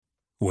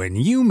When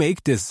you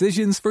make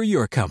decisions for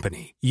your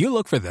company, you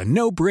look for the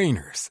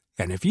no-brainers.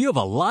 And if you have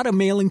a lot of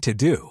mailing to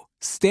do,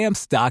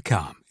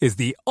 Stamps.com is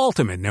the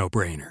ultimate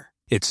no-brainer.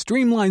 It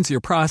streamlines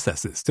your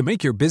processes to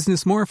make your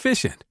business more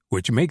efficient,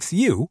 which makes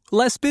you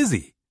less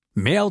busy.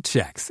 Mail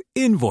checks,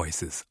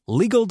 invoices,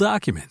 legal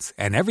documents,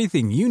 and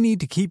everything you need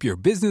to keep your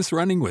business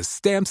running with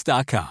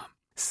Stamps.com.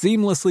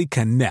 Seamlessly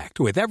connect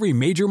with every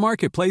major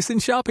marketplace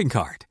and shopping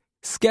cart.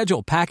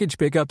 Schedule package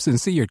pickups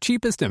and see your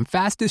cheapest and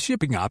fastest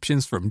shipping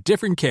options from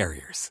different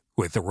carriers.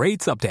 With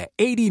rates up to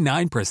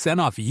 89%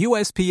 off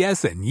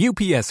USPS and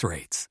UPS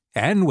rates.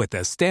 And with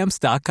the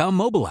Stamps.com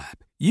mobile app,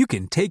 you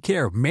can take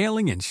care of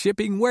mailing and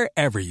shipping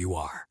wherever you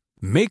are.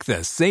 Make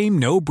the same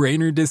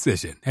no-brainer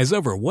decision as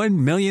over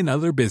 1 million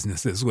other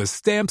businesses with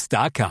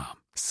Stamps.com.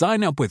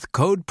 Sign up with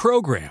code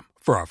PROGRAM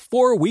for a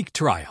 4-week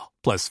trial,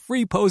 plus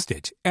free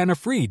postage and a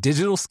free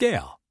digital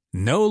scale.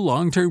 No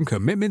long-term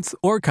commitments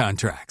or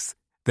contracts.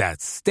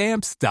 That's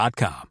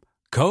Stamps.com.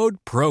 Code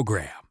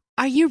PROGRAM.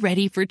 Are you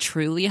ready for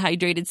truly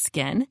hydrated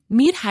skin?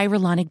 Meet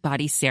Hyaluronic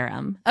Body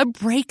Serum, a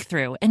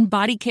breakthrough in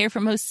body care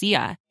from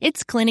Osea.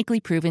 It's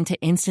clinically proven to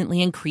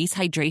instantly increase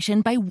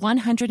hydration by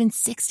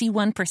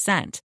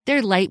 161%.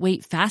 Their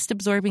lightweight,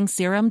 fast-absorbing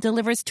serum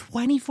delivers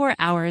 24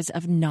 hours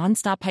of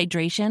nonstop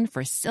hydration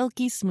for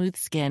silky smooth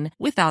skin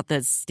without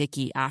the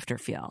sticky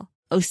afterfeel.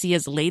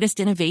 Osea's latest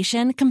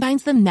innovation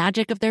combines the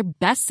magic of their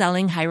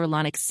best-selling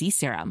Hyaluronic Sea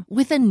Serum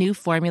with a new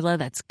formula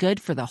that's good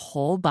for the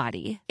whole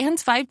body and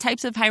 5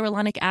 types of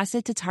hyaluronic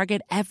acid to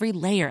target every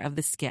layer of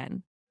the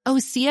skin.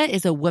 Osea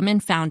is a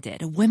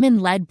women-founded,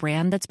 women-led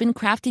brand that's been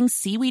crafting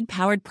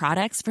seaweed-powered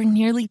products for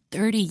nearly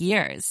 30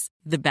 years.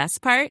 The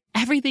best part?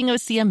 Everything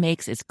Osea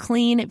makes is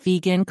clean,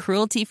 vegan,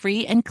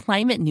 cruelty-free, and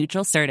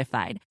climate-neutral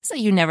certified, so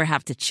you never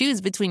have to choose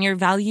between your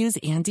values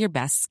and your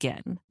best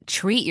skin.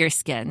 Treat your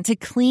skin to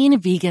clean,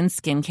 vegan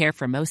skincare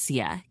from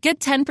Osea. Get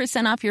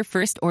 10% off your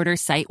first order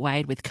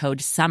site-wide with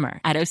code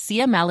SUMMER at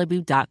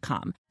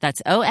OseaMalibu.com.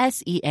 That's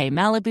OSEA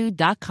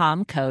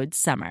Malibu.com, code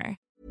SUMMER.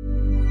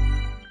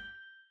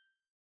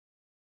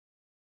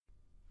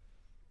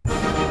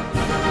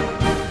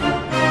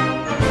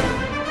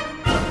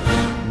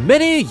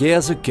 Many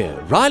years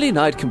ago, Riley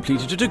Knight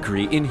completed a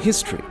degree in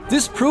history.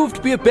 This proved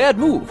to be a bad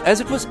move,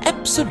 as it was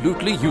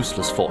absolutely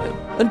useless for him.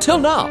 Until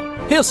now.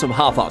 Here's some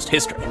half-assed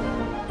history.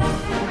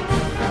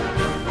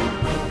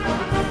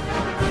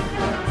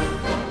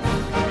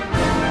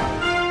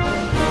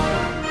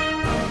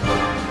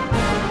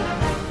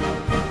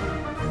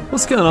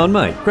 What's going on,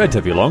 mate? Great to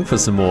have you along for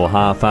some more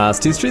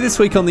half-assed history. This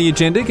week on the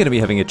agenda, going to be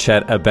having a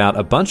chat about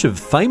a bunch of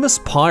famous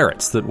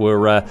pirates that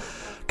were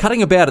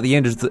cutting about at the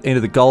end of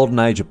the golden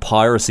age of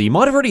piracy. You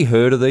might have already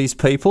heard of these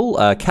people.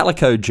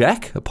 Calico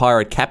Jack, a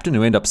pirate captain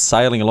who ended up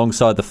sailing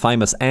alongside the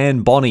famous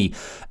Bonny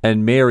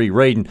and Mary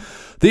Read. And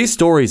these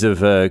stories have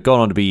gone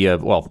on to be,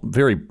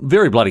 very,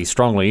 very bloody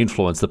strongly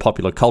influenced the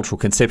popular cultural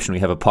conception we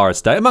have of pirates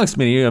today, amongst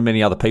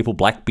many other people,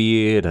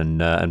 Blackbeard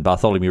and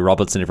Bartholomew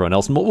Roberts and everyone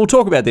else. And we'll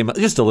talk about them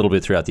just a little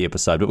bit throughout the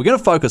episode. But we're going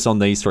to focus on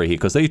these three here,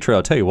 because these three,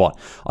 I tell you what,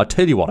 a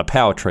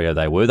power trio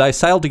they were. They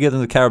sailed together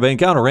in the Caribbean,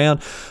 going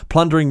around,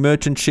 plundering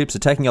merchant ships,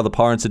 attacking other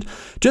pirates, and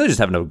generally just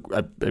having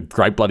a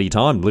great bloody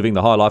time, living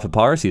the high life of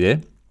piracy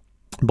there.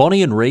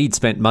 Bonny and Read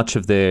spent much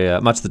of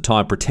the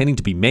time pretending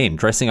to be men,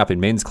 dressing up in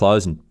men's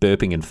clothes and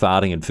burping and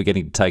farting and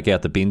forgetting to take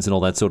out the bins and all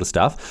that sort of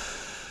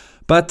stuff.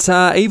 But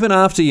even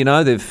after,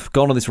 they've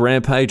gone on this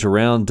rampage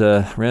around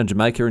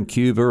Jamaica and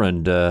Cuba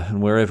and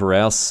wherever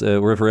else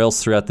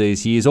throughout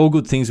these years, all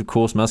good things, of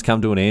course, must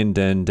come to an end.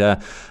 And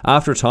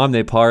after a time,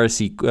 their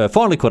piracy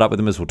finally caught up with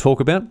them, as we'll talk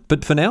about.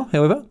 But for now,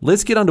 however,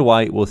 let's get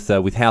underway with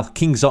how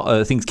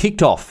things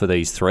kicked off for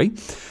these three.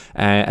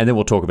 And then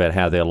we'll talk about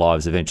how their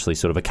lives eventually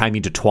sort of became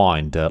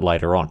intertwined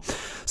later on.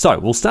 So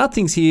we'll start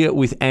things here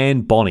with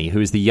Anne Bonny, who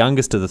is the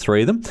youngest of the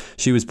three of them.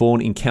 She was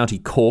born in County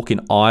Cork in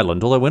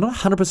Ireland, although we're not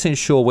 100%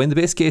 sure when. The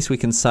best guess we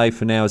can say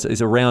for now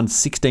is around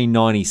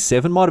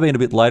 1697. Might have been a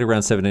bit later,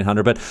 around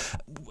 1700. But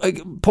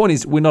point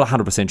is, we're not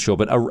 100% sure,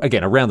 but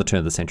again, around the turn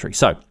of the century.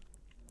 So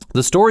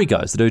the story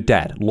goes that her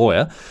dad,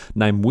 lawyer,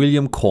 named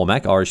William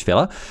Cormac, Irish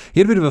fella, he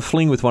had a bit of a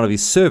fling with one of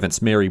his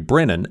servants, Mary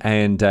Brennan,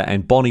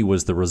 and Bonny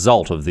was the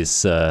result of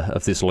this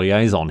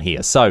liaison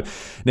here. So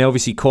now,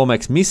 obviously,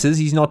 Cormac's missus,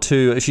 she's not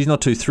too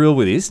thrilled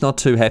with this, not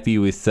too happy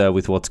with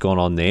what's gone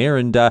on there,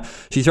 and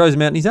she throws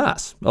him out in his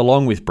ass,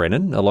 along with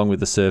Brennan, along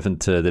with the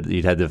servant that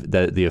he'd had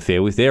the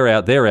affair with. They're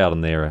out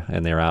on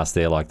their ass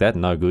there like that,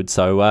 no good.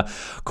 So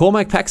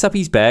Cormac packs up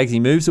his bags, he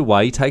moves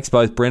away, takes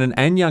both Brennan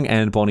and young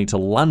Anne Bonny to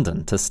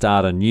London to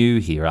start a new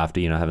here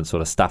after, having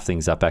sort of stuffed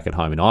things up back at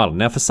home in Ireland.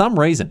 Now, for some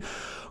reason,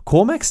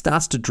 Cormac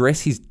starts to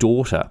dress his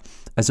daughter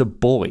as a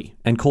boy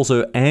and calls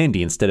her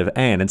Andy instead of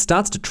Anne and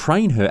starts to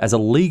train her as a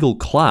legal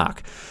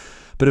clerk.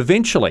 But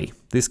eventually,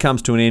 this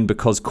comes to an end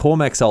because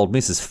Cormac's old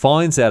missus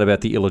finds out about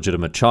the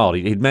illegitimate child.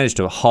 He'd managed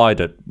to hide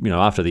it,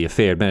 after the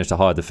affair, he'd managed to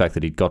hide the fact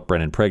that he'd got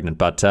Brennan pregnant.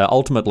 But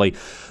ultimately,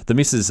 the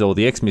missus, or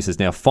the ex-missus,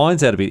 now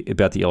finds out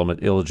about the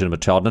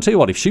illegitimate child. And I'll tell you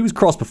what, if she was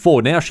cross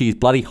before, now she is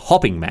bloody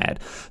hopping mad.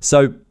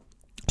 So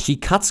She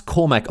cuts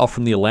Cormac off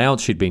from the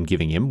allowance she'd been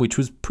giving him, which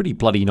was pretty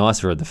bloody nice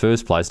for her in the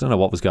first place. Don't know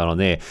what was going on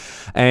there.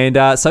 And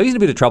so he's in a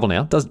bit of trouble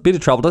now. Doesn't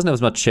have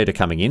as much cheddar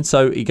coming in.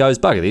 So he goes,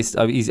 bugger this.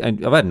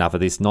 And I've had enough of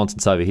this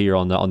nonsense over here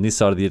on this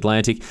side of the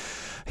Atlantic.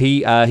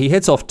 He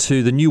heads off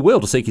to the New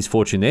World to seek his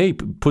fortune there. He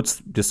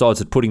decides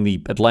that putting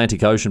the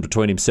Atlantic Ocean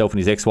between himself and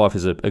his ex-wife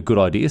is a good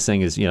idea,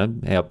 seeing as,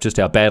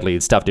 how badly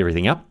he'd stuffed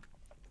everything up.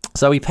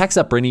 So he packs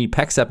up Brenny,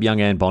 packs up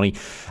young Anne Bonny,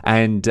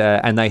 and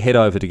they head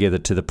over together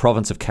to the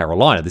province of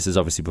Carolina. This is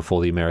obviously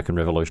before the American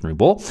Revolutionary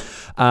War.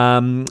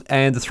 And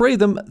the three of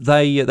them,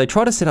 they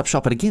try to set up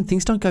shop, but again,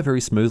 things don't go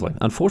very smoothly.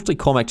 Unfortunately,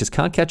 Cormac just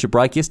can't catch a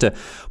break. He has to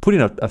put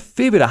in a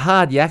fair bit of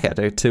hard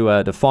yakka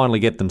to finally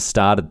get them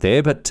started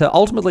there. But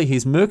ultimately,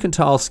 his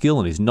mercantile skill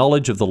and his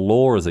knowledge of the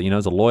law as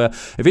a lawyer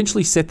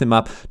eventually set them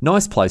up.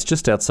 Nice place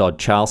just outside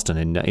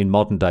Charleston in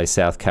modern-day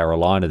South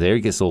Carolina there.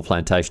 He gets a little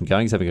plantation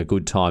going. He's having a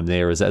good time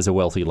there as a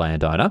wealthy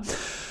landowner.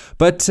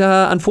 But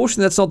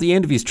unfortunately, that's not the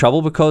end of his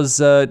trouble, because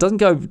it doesn't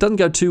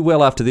go too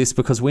well after this,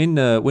 because when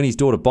his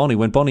daughter Bonny,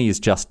 when Bonny is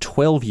just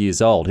 12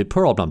 years old, her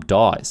poor old mum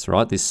dies,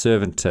 right? This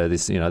servant,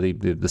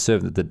 the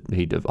servant that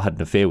he'd had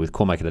an affair with,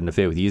 Cormac had an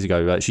affair with years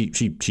ago, she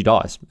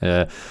dies,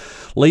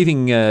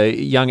 leaving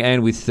young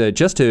Anne with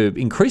just her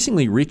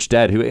increasingly rich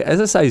dad, who,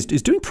 as I say,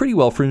 is doing pretty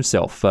well for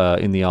himself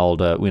in the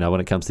old, when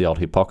it comes to the old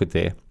hip pocket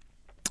there.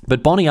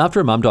 But Bonny,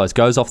 after her mum dies,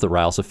 goes off the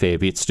rails a fair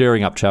bit,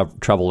 stirring up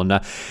trouble and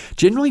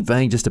generally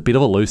being just a bit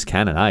of a loose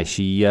cannon,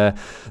 eh?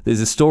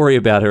 There's a story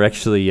about her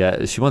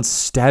actually, she once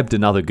stabbed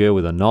another girl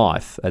with a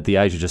knife at the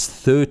age of just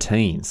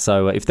 13.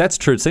 So if that's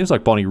true, it seems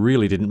like Bonny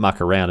really didn't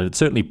muck around, and it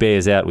certainly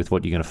bears out with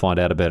what you're going to find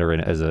out about her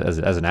as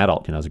an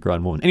adult, as a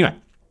grown woman. Anyway,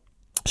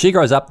 she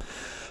grows up.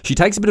 She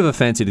takes a bit of a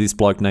fancy to this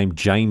bloke named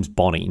James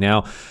Bonny.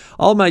 Now,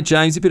 old mate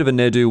James, a bit of a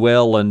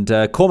ne'er-do-well, and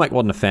Cormac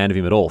wasn't a fan of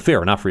him at all.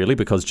 Fair enough, really,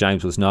 because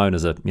James was known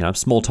as a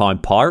small-time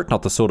pirate,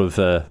 not the sort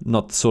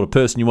of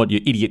person you want your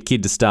idiot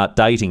kid to start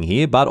dating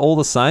here. But all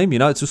the same,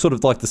 it's sort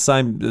of like the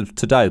same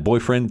today. The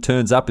boyfriend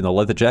turns up in a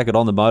leather jacket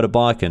on the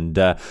motorbike, and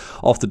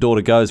off the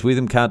daughter goes with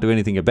him. Can't do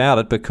anything about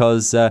it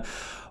because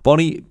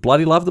Bonny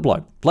bloody loved the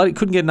bloke. Bloody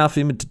couldn't get enough of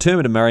him,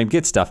 determined to marry him,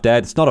 get stuff,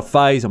 Dad. It's not a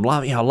phase. I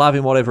love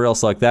him, whatever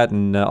else like that.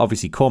 And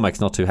obviously Cormac's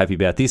not too happy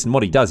about this. And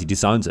what he does, he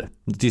disowns her.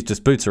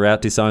 Just boots her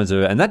out, disowns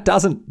her. And that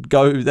doesn't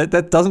go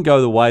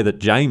the way that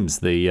James,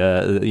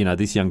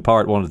 this young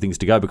pirate, wanted things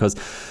to go. Because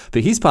for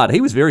his part,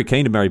 he was very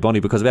keen to marry Bonny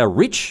because of how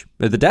rich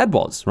the dad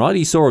was, right?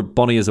 He saw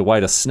Bonny as a way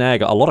to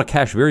snag a lot of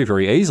cash very,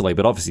 very easily.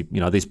 But obviously,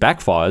 this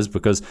backfires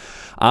because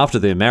after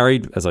they're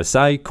married, as I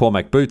say,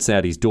 Cormac boots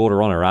out his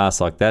daughter on her ass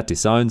like that,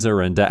 disowns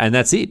her, and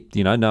that's it.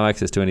 No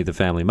access to any of the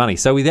family money.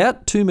 So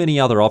without too many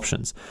other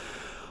options,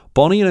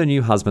 Bonny and her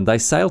new husband, they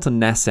sailed to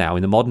Nassau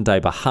in the modern-day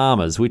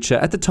Bahamas, which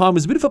at the time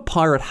was a bit of a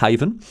pirate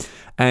haven,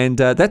 and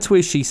that's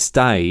where she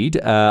stayed,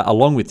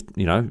 along with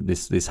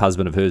this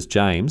husband of hers,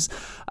 James,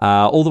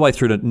 all the way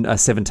through to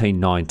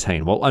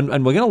 1719. Well,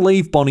 and we're going to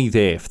leave Bonny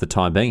there for the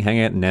time being, hang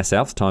out in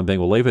Nassau for the time being.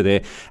 We'll leave her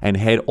there and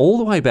head all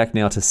the way back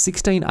now to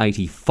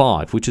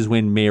 1685, which is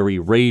when Mary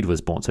Read was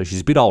born. So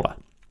she's a bit older.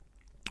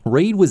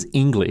 Read was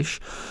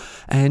English.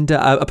 And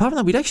apart from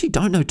that, we actually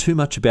don't know too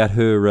much about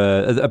her,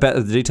 about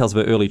the details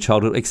of her early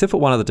childhood, except for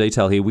one other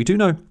detail here. We do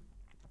know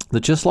that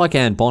just like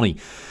Anne Bonny,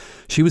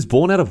 she was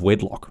born out of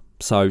wedlock,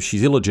 so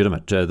she's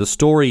illegitimate. The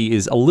story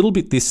is a little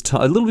bit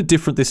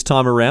different this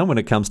time around when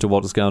it comes to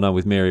what was going on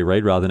with Mary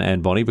Read rather than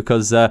Anne Bonny,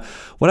 because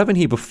what happened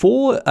here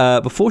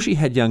before she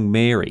had young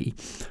Mary,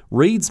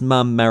 Read's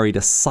mum married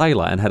a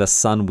sailor and had a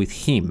son with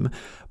him.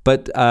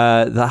 But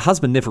the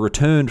husband never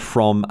returned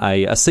from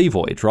a sea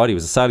voyage, right? He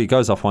was a sailor, he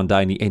goes off one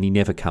day and he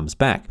never comes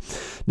back.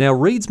 Now,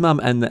 Read's mum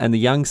and the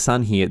young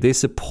son here, they're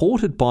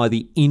supported by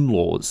the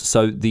in-laws.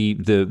 So the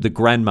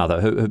grandmother,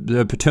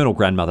 her paternal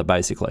grandmother,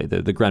 basically,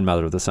 the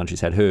grandmother of the son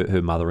she's had,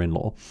 her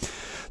mother-in-law.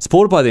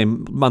 Supported by their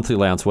monthly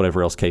allowance,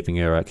 whatever else, keeping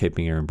her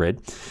in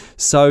bread.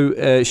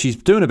 So she's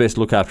doing her best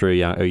to look after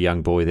her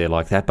young boy there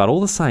like that. But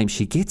all the same,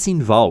 she gets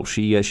involved.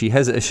 She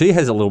has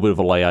a little bit of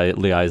a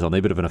liaison there,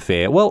 a bit of an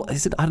affair. Well,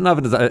 I don't know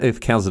if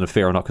it counts as an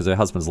affair or not, because her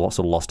husband's sort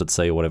of lost at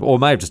sea or whatever, or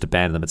may have just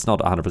abandoned them. It's not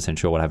 100%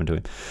 sure what happened to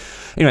him.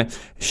 Anyway,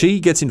 she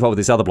gets involved with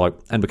this other bloke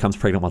and becomes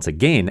pregnant once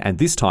again. And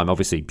this time,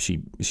 obviously,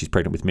 she's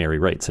pregnant with Mary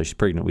Read. So she's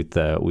pregnant with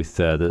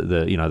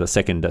the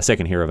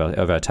second hero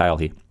of our tale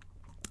here.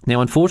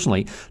 Now,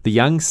 unfortunately, the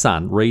young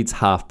son, Read's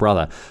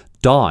half-brother,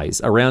 dies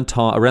around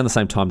the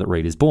same time that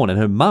Read is born. And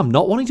her mum,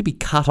 not wanting to be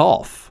cut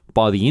off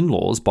by the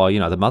in-laws, by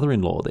the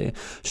mother-in-law there,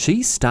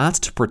 she starts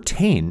to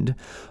pretend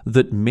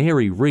that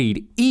Mary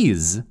Read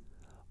is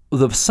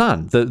the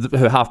son,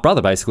 her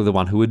half-brother, basically the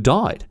one who had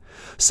died.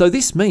 So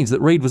this means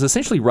that Read was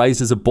essentially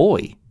raised as a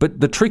boy,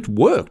 but the trick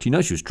worked. She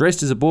was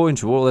dressed as a boy and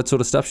she wore all that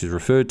sort of stuff. She was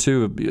referred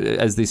to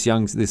as this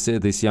young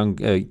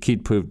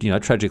kid who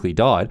tragically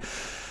died.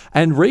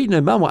 And Read and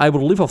her mum were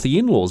able to live off the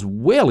in-laws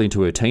well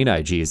into her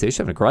teenage years. She's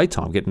having a great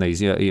time getting these,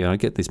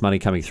 get this money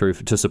coming through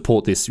to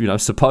support this,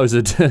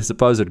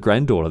 supposed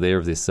granddaughter there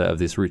of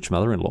this rich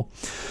mother-in-law.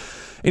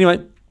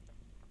 Anyway,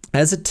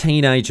 As a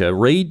teenager,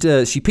 Reed,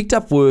 she picked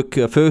up work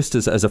first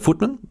as a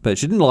footman, but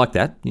she didn't like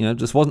that.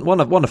 Just wasn't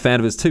a fan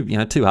of it. It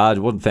was too hard.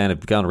 Wasn't a fan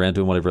of going around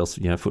doing whatever else.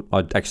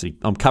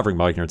 I'm covering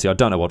my ignorance here. I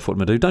don't know what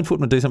footmen do. Don't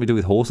footmen do something to do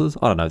with horses?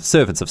 I don't know.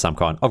 Servants of some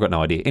kind. I've got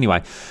no idea.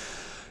 Anyway,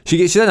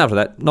 she's then after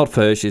that. Not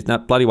for her. She's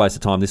not bloody waste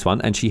of time. This one,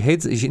 and she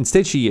heads to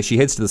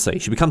the sea.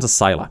 She becomes a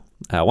sailor.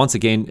 Once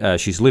again,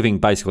 she's living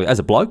basically as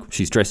a bloke.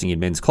 She's dressing in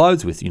men's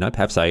clothes with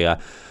perhaps a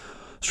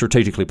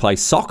strategically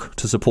placed sock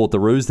to support the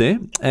ruse there.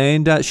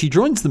 And she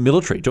joins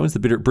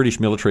the British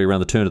military around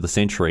the turn of the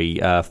century,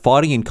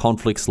 fighting in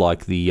conflicts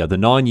like the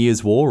 9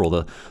 Years' War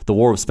or the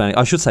War of Spain.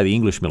 I should say the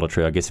English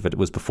military, I guess, if it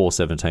was before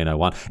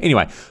 1701.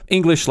 Anyway,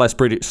 English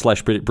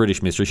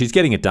military. She's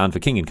getting it done for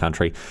king and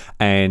country.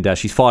 And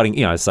she's fighting,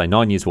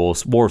 9 Years' War,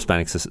 War of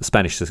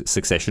Spanish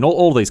Succession,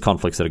 all these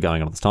conflicts that are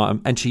going on at this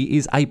time. And she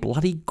is a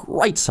bloody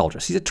great soldier.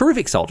 She's a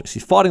terrific soldier.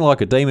 She's fighting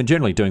like a demon,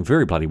 generally doing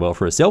very bloody well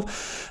for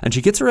herself. And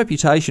she gets a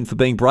reputation for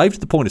being brave to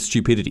the point of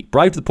stupidity,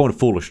 brave to the point of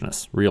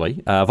foolishness,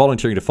 really,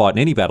 volunteering to fight in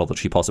any battle that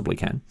she possibly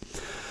can.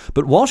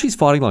 But while she's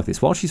fighting like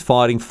this, while she's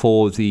fighting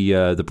for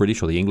the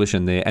British or the English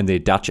and their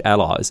Dutch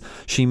allies,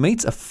 she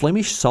meets a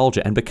Flemish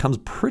soldier and becomes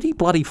pretty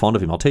bloody fond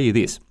of him. I'll tell you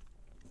this.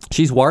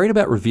 She's worried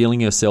about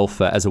revealing herself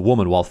as a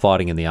woman while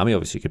fighting in the army.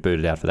 Obviously, you could boot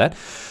it out for that.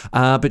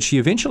 But she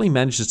eventually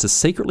manages to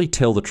secretly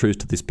tell the truth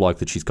to this bloke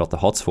that she's got the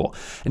hots for.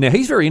 And now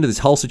he's very into this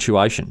whole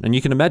situation. And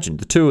you can imagine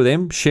the two of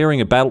them sharing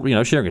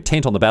a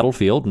tent on the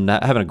battlefield and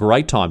having a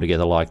great time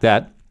together like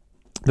that.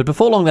 But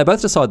before long, they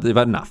both decide they've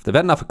had enough. They've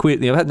had enough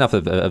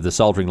of the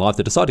soldiering life.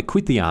 They decide to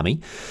quit the army,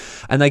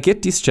 and they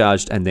get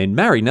discharged and then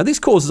married. Now, this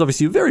causes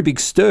obviously a very big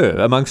stir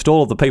amongst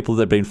all of the people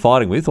that they've been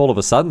fighting with. All of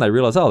a sudden, they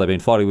realise, they've been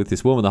fighting with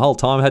this woman the whole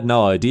time, had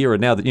no idea, and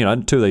now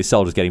that two of these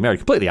soldiers getting married,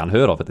 completely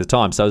unheard of at the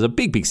time. So it was a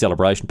big, big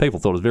celebration. People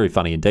thought it was very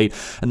funny indeed,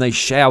 and they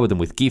showered them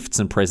with gifts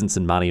and presents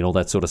and money and all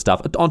that sort of stuff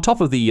on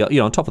top of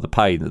the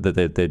pay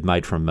that they'd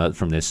made from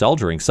their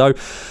soldiering. So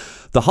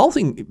the whole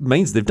thing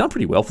means they've done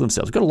pretty well for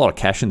themselves. They've got a lot of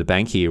cash in the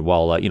bank here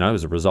while,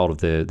 as a result of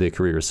their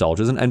career as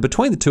soldiers. And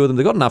between the two of them,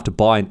 they've got enough to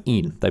buy an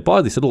inn. They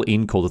buy this little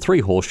inn called the Three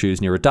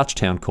Horseshoes near a Dutch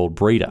town called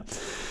Breda.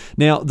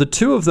 Now, the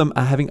two of them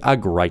are having a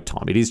great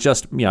time. It is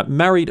just,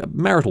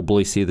 marital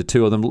bliss here, the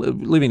two of them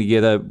living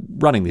together,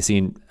 running this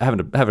inn,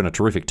 having a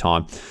terrific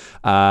time.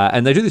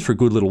 And they do this for a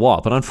good little while.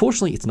 But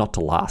unfortunately, it's not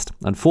to last.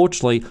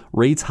 Unfortunately,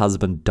 Reed's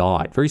husband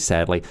died, very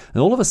sadly.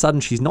 And all of a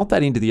sudden, she's not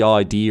that into the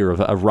idea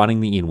of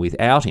running the inn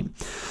without him.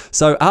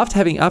 So after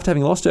having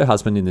lost her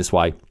husband in this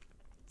way,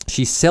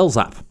 she sells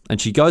up and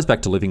she goes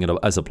back to living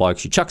as a bloke.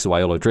 She chucks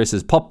away all her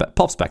dresses,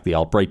 pops back the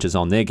old breeches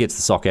on there, gets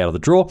the sock out of the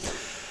drawer,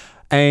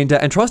 and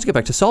tries to get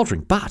back to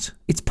soldiering. But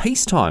it's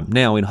peacetime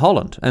now in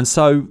Holland, and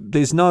so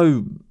there's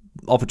no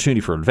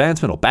opportunity for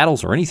advancement or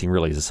battles or anything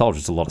really as a soldier.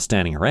 It's a lot of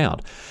standing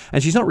around.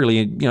 And she's not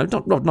really,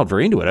 not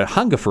very into it. Her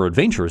hunger for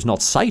adventure is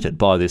not sated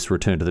by this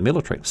return to the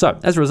military. So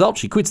as a result,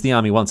 she quits the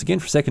army once again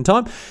for a second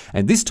time,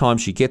 and this time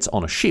she gets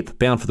on a ship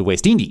bound for the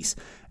West Indies.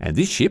 And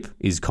this ship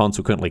is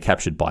consequently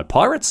captured by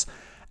pirates.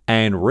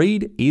 And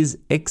Reed is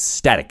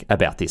ecstatic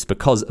about this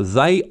because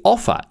they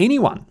offer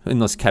anyone in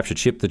this captured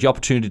ship the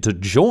opportunity to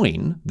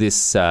join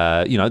this,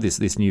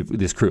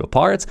 this crew of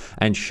pirates,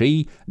 and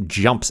she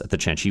jumps at the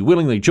chance. She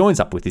willingly joins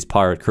up with this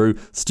pirate crew,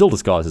 still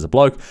disguised as a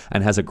bloke,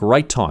 and has a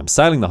great time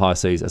sailing the high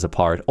seas as a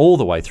pirate all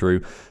the way through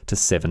to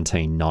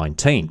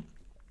 1719.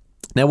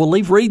 Now, we'll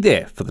leave Reed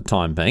there for the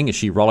time being as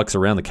she rollicks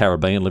around the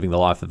Caribbean living the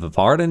life of a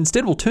pirate, and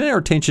instead we'll turn our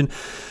attention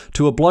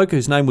to a bloke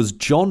whose name was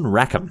John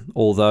Rackham,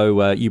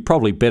 although you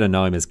probably better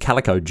know him as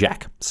Calico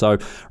Jack. So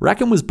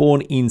Rackham was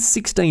born in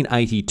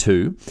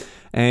 1682,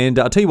 and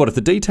I'll tell you what, if the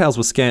details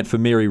were scant for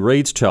Mary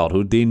Reed's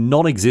childhood, they're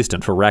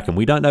non-existent for Rackham.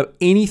 We don't know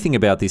anything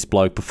about this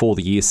bloke before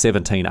the year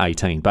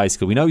 1718.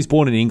 Basically, we know he's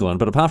born in England,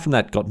 but apart from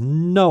that, got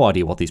no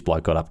idea what this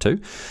bloke got up to.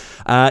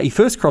 He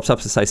first crops up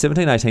to, say,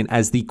 1718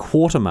 as the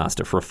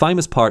quartermaster for a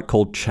famous pirate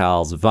called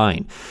Charles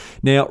Vane.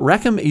 Now,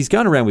 Rackham is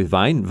going around with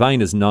Vane.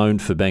 Vane is known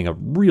for being a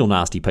real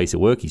nasty piece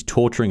of work. He's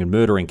torturing and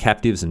murdering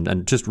captives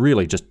and just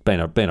being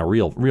a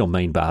real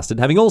mean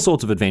bastard, having all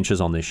sorts of adventures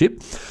on their ship.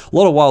 A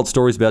lot of wild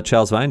stories about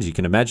Charles Vane, as you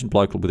can imagine,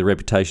 bloke with a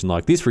reputation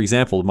like this. For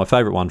example, my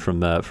favourite one from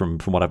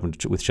what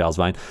happened with Charles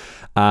Vane,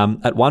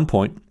 at one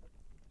point,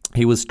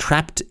 he was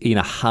trapped in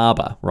a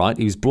harbour, right?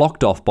 He was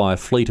blocked off by a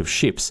fleet of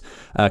ships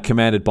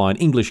commanded by an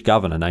English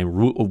governor named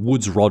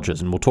Woodes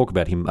Rogers, and we'll talk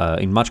about him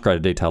in much greater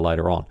detail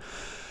later on.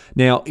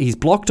 Now, he's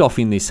blocked off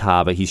in this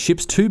harbour. His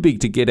ship's too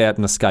big to get out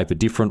and escape a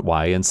different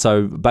way, and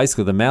so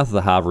basically the mouth of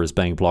the harbour is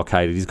being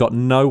blockaded. He's got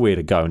nowhere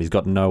to go, and he's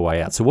got no way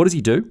out. So what does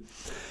he do?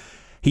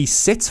 He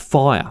sets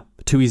fire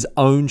to his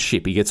own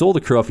ship. He gets all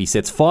the crew off, he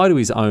sets fire to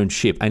his own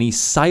ship, and he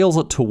sails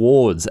it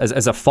towards,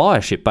 as a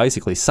fire ship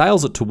basically,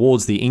 sails it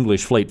towards the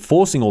English fleet,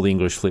 forcing all the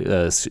English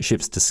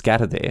ships to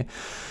scatter there.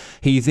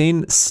 He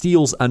then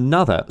steals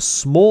another,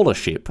 smaller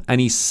ship,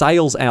 and he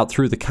sails out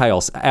through the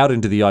chaos, out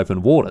into the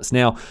open waters.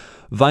 Now,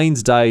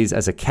 Vane's days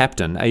as a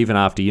captain, even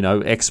after,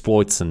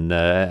 exploits and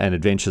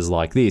adventures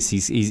like this,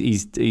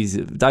 his days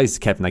as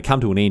captain, they come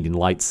to an end in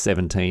late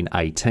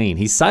 1718.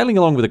 He's sailing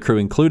along with a crew,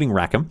 including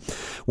Rackham,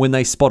 when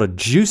they spot a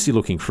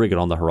juicy-looking frigate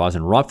on the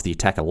horizon, ripe for the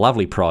attack, a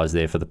lovely prize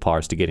there for the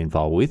pirates to get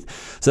involved with.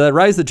 So they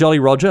raise the Jolly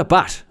Roger,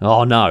 but,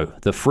 oh no,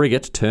 the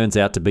frigate turns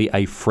out to be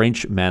a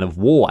French man of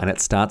war, and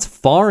it starts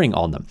firing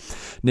on them.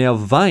 Now,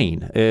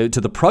 Vane, to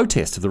the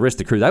protest of the rest of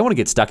the crew, they want to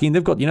get stuck in.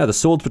 They've got, the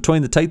swords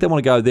between the teeth. They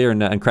want to go there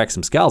and crack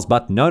some skulls.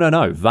 But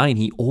no. Vane,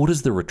 he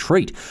orders the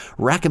retreat.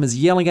 Rackham is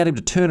yelling at him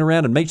to turn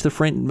around and meet the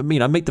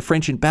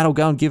French in battle,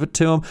 go and give it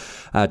to them,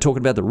 talking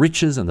about the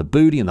riches and the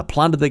booty and the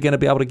plunder they're going to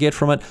be able to get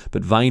from it.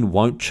 But Vane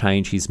won't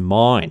change his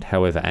mind,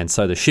 however, and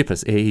so his ship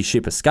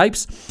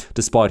escapes,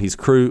 despite his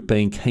crew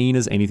being keen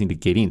as anything to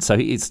get in. So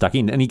he's stuck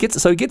in, and he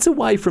gets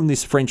away from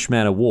this French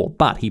man of war,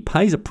 but he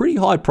pays a pretty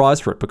high price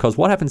for it, because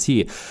what happens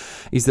here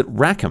is that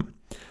Rackham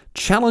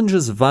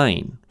challenges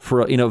Vane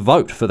in a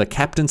vote for the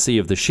captaincy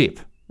of the ship.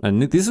 And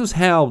this is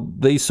how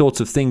these sorts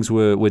of things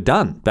were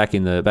done back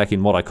in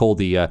what I call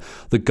the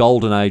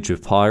golden age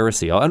of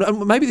piracy.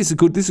 And maybe this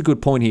is a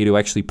good point here to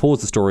actually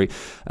pause the story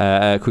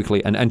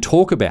quickly and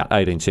talk about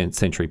 18th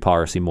century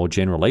piracy more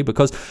generally,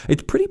 because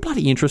it's pretty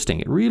bloody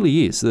interesting. It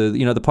really is.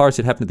 The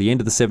piracy that happened at the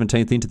end of the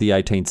 17th into the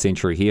 18th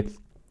century here.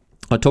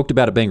 I talked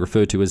about it being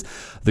referred to as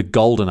the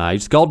Golden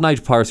Age. The Golden Age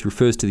of piracy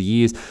refers to the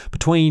years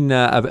between the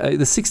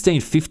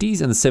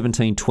 1650s and the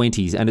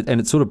 1720s, and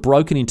it's sort of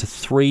broken into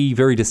three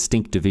very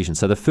distinct divisions.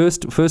 So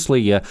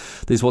firstly,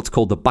 there's what's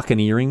called the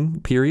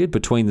buccaneering period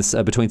between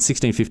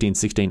 1650 and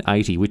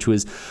 1680, which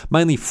was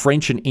mainly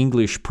French and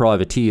English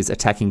privateers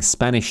attacking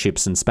Spanish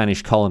ships and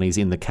Spanish colonies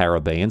in the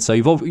Caribbean. So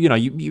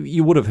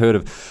you would have heard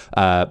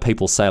of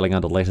people sailing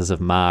under letters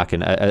of marque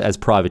and as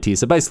privateers.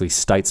 So basically,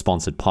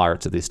 state-sponsored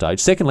pirates at this stage.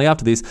 Secondly,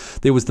 after this,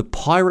 there was the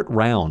Pirate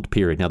Round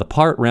period. Now, the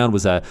Pirate Round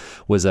was a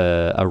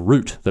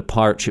route that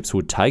pirate ships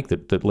would take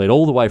that led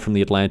all the way from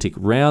the Atlantic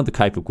round the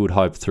Cape of Good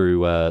Hope through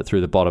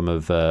the bottom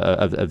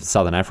of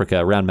southern Africa,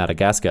 around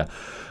Madagascar,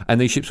 and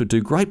these ships would do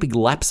great big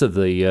laps of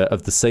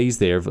the seas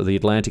there, of the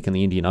Atlantic and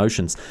the Indian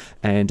Oceans,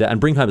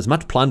 and bring home as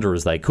much plunder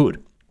as they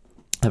could.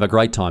 Have a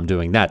great time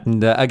doing that.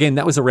 And again,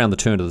 that was around the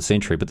turn of the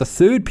century. But the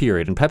third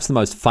period, and perhaps the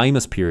most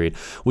famous period,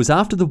 was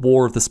after the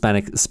War of the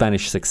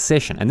Spanish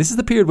Succession. And this is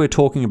the period we're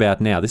talking about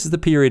now. This is the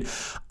period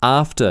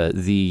after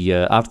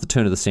the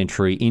turn of the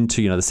century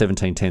into the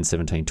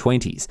 1710s,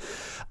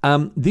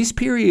 1720s. This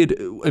period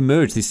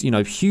emerged, this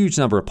huge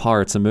number of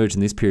pirates emerged in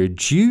this period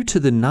due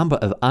to the number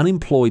of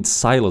unemployed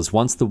sailors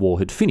once the war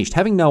had finished.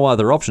 Having no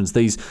other options,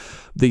 these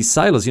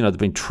sailors, they've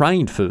been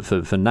trained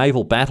for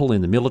naval battle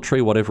in the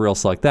military, whatever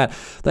else like that.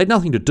 They had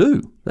nothing to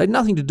do. They had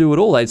nothing to do at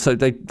all. So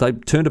they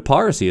turned to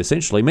piracy,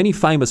 essentially. Many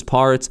famous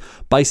pirates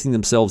basing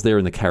themselves there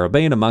in the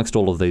Caribbean amongst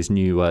all of these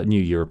new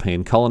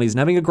European colonies and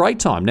having a great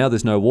time. Now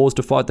there's no wars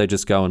to fight. They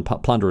just go and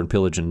plunder and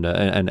pillage and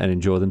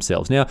enjoy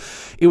themselves. Now,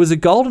 it was a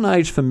golden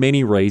age for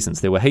many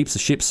reasons. There were heaps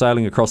of ships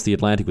sailing across the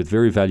Atlantic with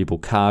very valuable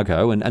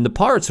cargo. And the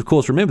pirates, of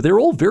course, remember, they're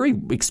all very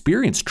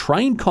experienced,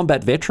 trained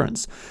combat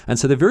veterans. And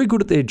so they're very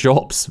good at their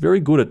jobs,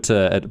 very good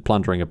at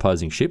plundering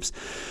opposing ships.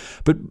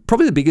 But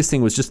probably the biggest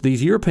thing was just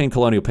these European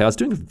colonial powers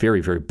doing a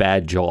very, very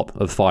bad job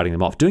of fighting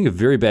them off, doing a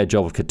very bad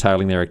job of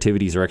curtailing their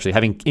activities or actually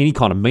having any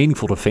kind of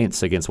meaningful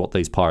defence against what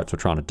these pirates were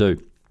trying to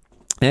do.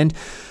 And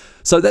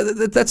so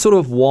that's sort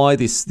of why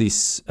this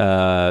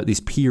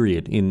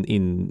period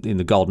in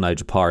the golden age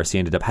of piracy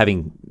ended up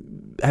having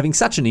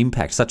such an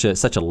impact, such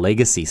a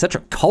legacy, such a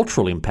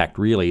cultural impact,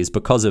 really, is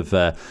because of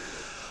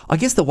I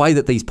guess the way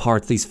that these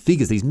pirates, these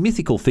figures, these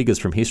mythical figures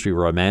from history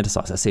were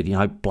romanticised. I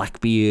said,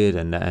 Blackbeard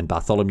and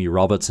Bartholomew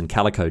Roberts and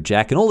Calico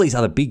Jack and all these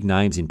other big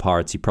names in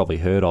pirates you've probably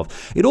heard of.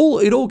 It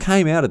all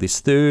came out of this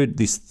third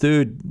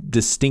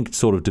distinct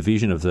sort of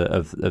division of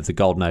the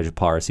golden age of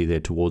piracy there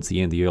towards the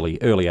end, the early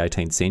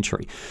 18th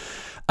century.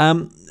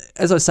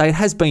 As I say, it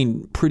has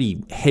been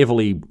pretty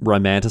heavily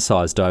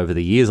romanticised over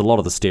the years. A lot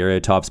of the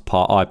stereotypes,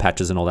 eye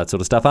patches and all that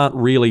sort of stuff aren't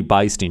really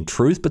based in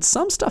truth, but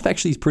some stuff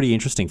actually is pretty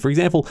interesting. For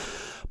example,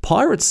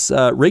 pirates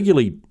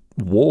regularly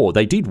wore,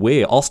 they did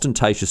wear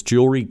ostentatious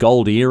jewellery,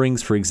 gold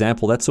earrings, for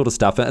example, that sort of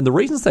stuff. And the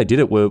reasons they did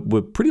it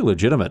were pretty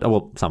legitimate.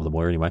 Well, some of them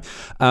were anyway.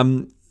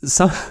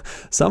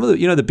 Some of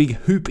the the big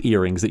hoop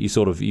earrings that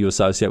you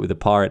associate with a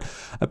pirate,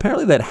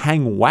 apparently they'd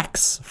hang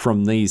wax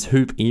from these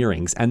hoop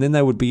earrings, and then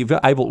they would be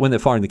able, when they're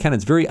firing the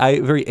cannons, very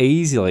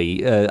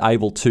easily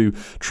able to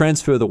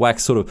transfer the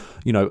wax sort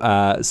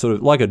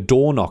of like a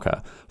door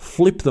knocker,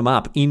 flip them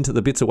up into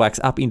the bits of wax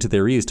up into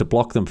their ears to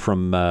block them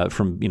from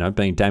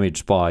being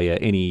damaged by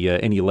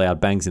any loud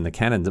bangs in the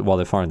cannons while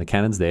they're firing the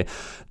cannons there.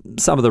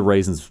 Some of the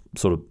reasons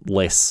sort of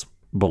less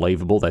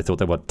believable. They thought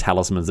they were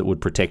talismans that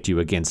would protect you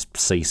against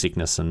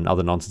seasickness and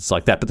other nonsense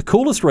like that. But the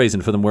coolest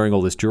reason for them wearing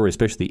all this jewelry,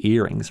 especially the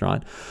earrings,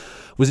 right,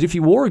 was that if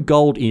you wore a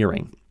gold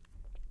earring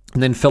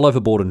and then fell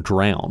overboard and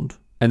drowned,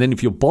 And then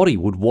if your body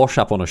would wash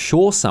up on a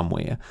shore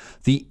somewhere,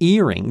 the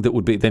earring that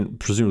would be then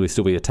presumably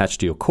still be attached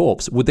to your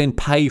corpse would then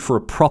pay for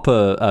a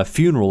proper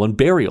funeral and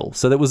burial.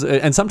 So that was,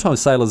 and sometimes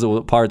sailors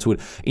or pirates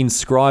would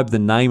inscribe the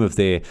name of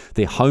their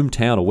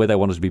hometown or where they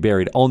wanted to be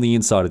buried on the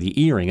inside of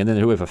the earring, and then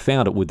whoever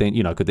found it would then,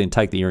 could then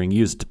take the earring,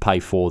 use it to pay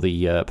for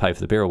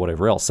the burial, or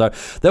whatever else. So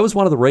that was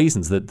one of the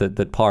reasons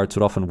that pirates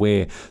would often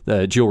wear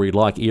jewelry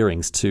like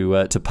earrings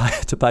to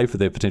pay for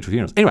their potential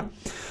funerals. Anyway.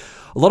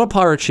 A lot of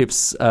pirate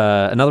ships,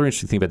 another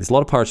interesting thing about this, a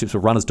lot of pirate ships were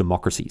run as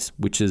democracies,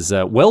 which is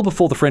well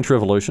before the French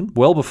Revolution,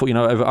 well before,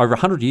 over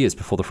 100 years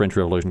before the French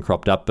Revolution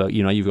cropped up. But,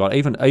 you've got,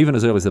 even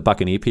as early as the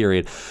Buccaneer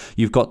period,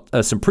 you've got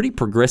some pretty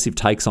progressive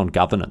takes on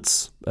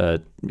governance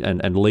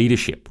and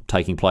leadership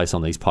taking place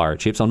on these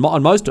pirate ships. On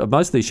most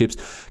of these ships,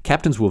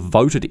 captains were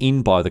voted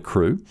in by the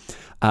crew.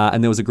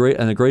 And there was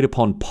an agreed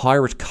upon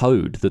pirate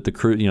code that the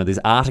crew, there's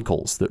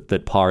articles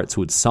that pirates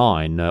would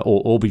sign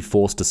or be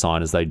forced to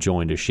sign as they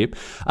joined a ship.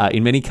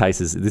 In many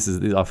cases,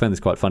 I found this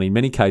quite funny. In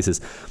many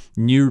cases,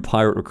 new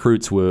pirate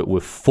recruits were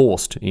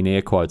forced, in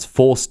air quotes,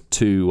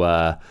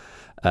 to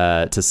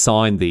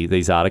sign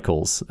these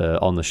articles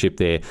on the ship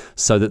there,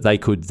 so that they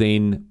could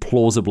then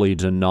plausibly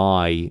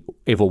deny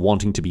ever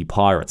wanting to be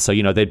pirates. So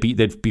they'd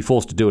be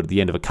forced to do it at the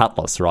end of a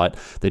cutlass, right?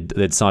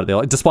 They'd sign it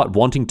there, despite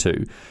wanting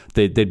to.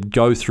 They'd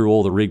go through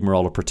all the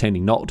rigmarole of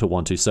pretending not to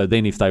want to. So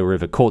then, if they were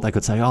ever caught, they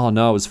could say, "Oh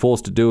no, I was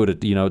forced to do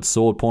it at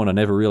sword point. I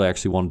never really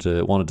actually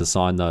wanted to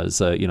sign those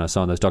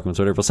sign those documents,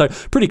 or whatever." So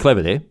pretty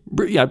clever there.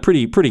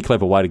 Pretty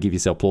clever way to give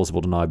yourself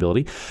plausible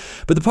deniability.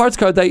 But the Pirates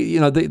Code,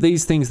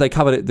 these things they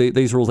covered.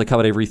 These rules they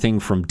covered everything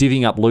from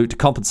divvying up loot to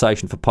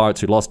compensation for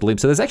pirates who lost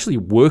limbs. So there's actually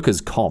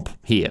workers' comp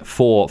here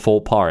for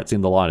pirates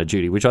in the line of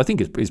duty, which I think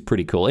is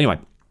pretty cool. Anyway.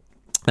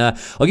 I'll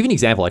give you an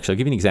example, actually. I'll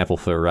give you an example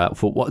for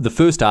what the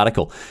first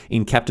article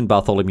in Captain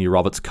Bartholomew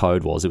Roberts'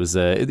 code was. It was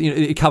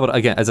it covered,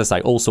 again, as I say,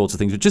 all sorts of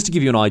things, but just to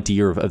give you an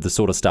idea of the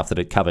sort of stuff that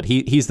it covered,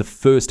 here's the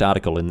first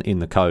article in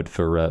the code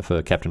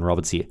for Captain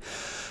Roberts here.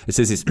 It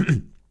says this: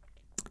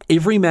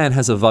 every man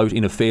has a vote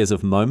in affairs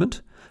of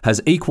moment, has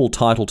equal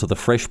title to the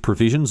fresh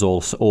provisions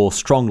or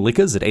strong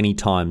liquors at any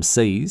time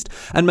seized,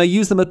 and may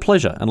use them at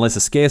pleasure, unless a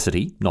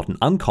scarcity, not an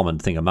uncommon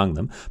thing among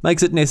them,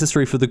 makes it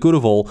necessary for the good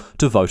of all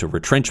to vote a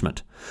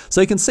retrenchment. So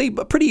you can see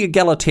a pretty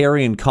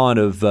egalitarian kind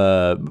of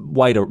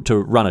way to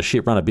run a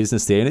ship, run a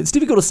business there, and it's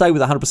difficult to say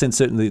with 100%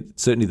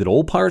 certainty that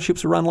all pirate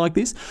ships are run like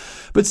this,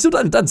 but it still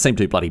doesn't seem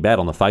too bloody bad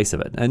on the face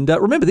of it. And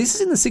remember, this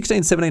is in the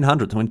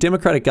 1700s, when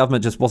democratic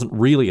government just wasn't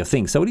really a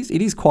thing, so it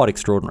is quite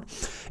extraordinary.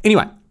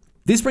 Anyway,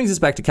 this brings us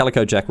back to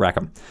Calico Jack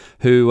Rackham,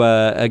 who,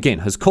 again,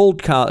 has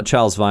called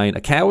Charles Vane a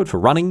coward for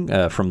running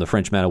from the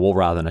French man of war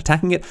rather than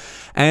attacking it.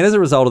 And as a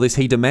result of this,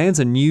 he demands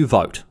a new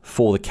vote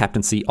for the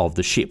captaincy of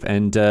the ship.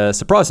 And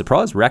surprise,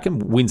 surprise, Rackham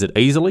wins it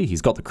easily.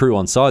 He's got the crew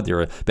on side.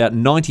 There are about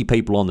 90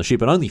 people on the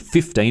ship, and only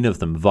 15 of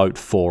them vote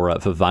for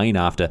Vane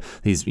after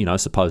his,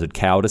 supposed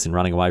cowardice in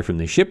running away from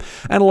this ship.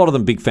 And a lot of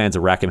them big fans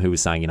of Rackham, who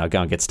was saying,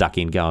 go and get stuck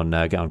in, go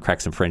and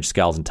crack some French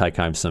skulls and take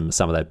home some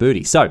of that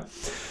booty. So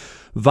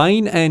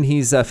Vane and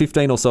his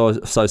 15 or so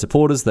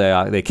supporters,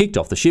 they're kicked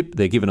off the ship.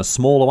 They're given a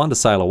smaller one to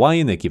sail away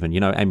in. They're given,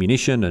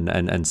 ammunition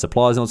and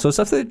supplies and all sorts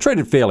of stuff. They're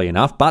treated fairly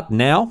enough. But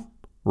now,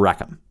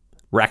 Rackham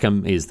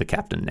is the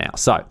captain now.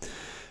 So,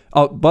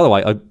 oh, by the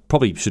way, I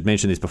probably should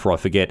mention this before I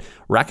forget.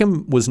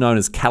 Rackham was known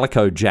as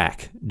Calico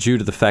Jack due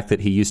to the fact that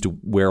he used to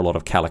wear a lot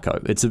of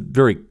calico. It's a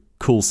very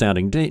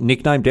cool-sounding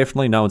nickname,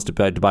 definitely. No one's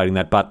debating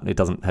that, but it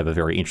doesn't have a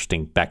very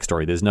interesting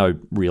backstory. There's no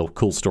real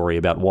cool story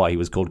about why he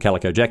was called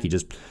Calico Jack. He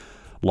just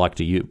like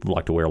to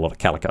wear a lot of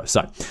calico.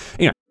 So,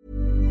 anyway.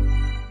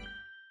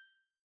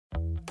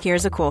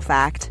 Here's a cool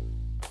fact.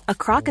 A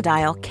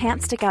crocodile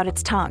can't stick out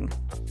its tongue.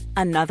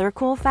 Another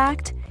cool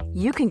fact,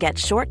 you can get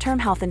short-term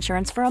health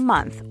insurance for a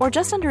month or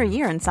just under a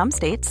year in some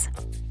states.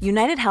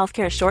 United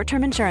Healthcare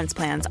short-term insurance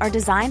plans are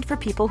designed for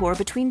people who are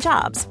between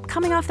jobs,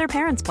 coming off their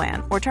parents'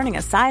 plan, or turning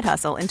a side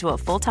hustle into a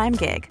full-time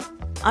gig.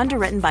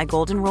 Underwritten by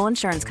Golden Rule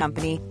Insurance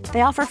Company,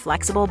 they offer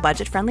flexible,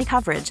 budget-friendly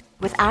coverage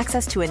with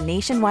access to a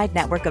nationwide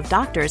network of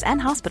doctors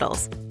and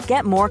hospitals.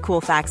 Get more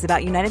cool facts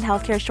about United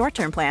Healthcare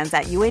short-term plans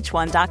at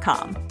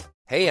uh1.com.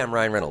 Hey, I'm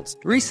Ryan Reynolds.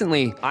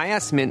 Recently, I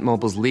asked Mint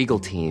Mobile's legal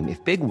team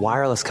if big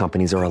wireless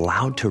companies are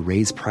allowed to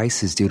raise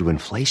prices due to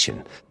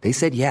inflation. They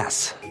said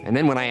yes. And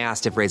then when I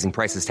asked if raising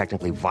prices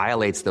technically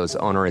violates those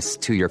onerous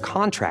 2-year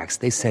contracts,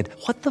 they said,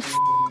 "What the f***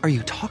 are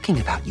you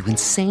talking about, you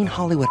insane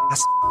Hollywood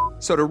ass?"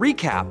 So to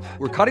recap,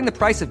 we're cutting the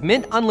price of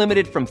Mint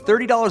Unlimited from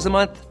 $30 a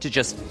month to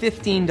just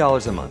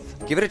 $15 a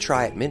month. Give it a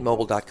try at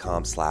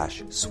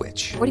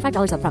mintmobile.com/switch.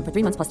 $45 up front for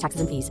 3 months plus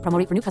taxes and fees. Promo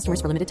rate for new customers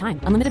for limited time.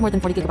 Unlimited more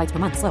than 40 gigabytes per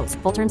month. Slows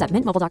full terms at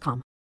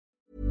mintmobile.com.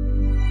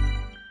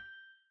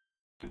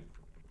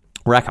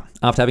 Rackham,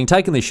 after having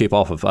taken this ship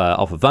off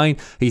of Vane,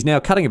 he's now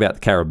cutting about the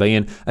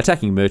Caribbean,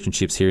 attacking merchant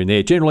ships here and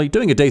there, generally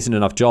doing a decent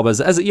enough job as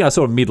a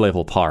sort of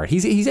mid-level pirate.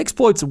 His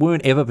exploits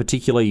weren't ever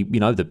particularly,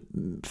 the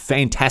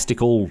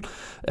fantastical,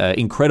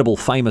 incredible,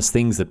 famous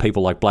things that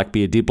people like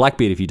Blackbeard did.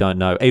 Blackbeard, if you don't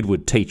know,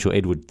 Edward Teach or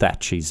Edward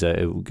Thatch, he's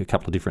a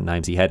couple of different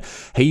names he had.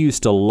 He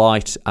used to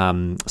light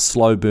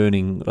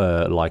slow-burning,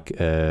 I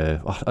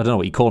don't know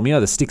what you call them.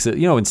 The sticks,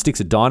 when sticks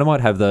of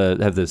dynamite have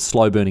the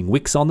slow-burning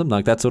wicks on them,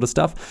 like that sort of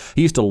stuff.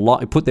 He used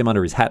to put them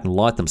under his hat and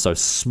light them so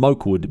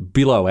smoke would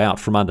billow out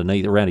from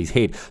underneath around his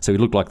head, so he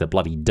looked like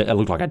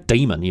looked like a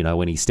demon,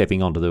 when he's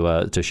stepping onto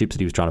to ships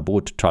that he was trying to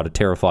board to try to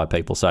terrify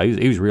people. So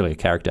he was really a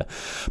character.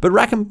 But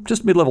Rackham,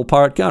 just mid-level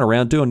pirate, going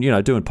around doing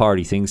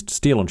piratey things,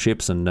 stealing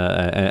ships and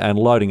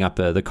loading up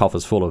the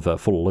coffers full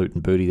of loot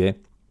and booty there.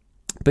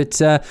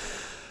 But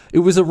it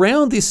was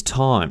around this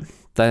time.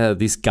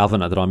 This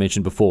governor that I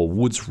mentioned before,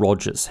 Woodes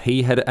Rogers,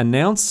 he had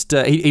announced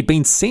he'd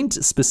been sent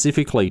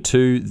specifically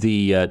to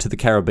the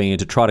Caribbean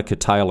to try to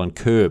curtail and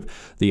curb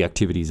the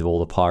activities of all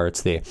the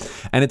pirates there.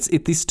 And it's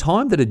at this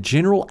time that a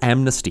general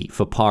amnesty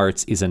for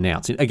pirates is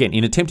announced. Again,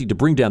 in attempting to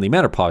bring down the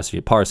amount of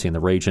piracy in the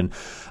region,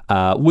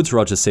 Woodes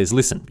Rogers says,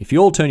 "Listen, if you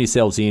all turn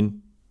yourselves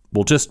in,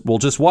 we'll just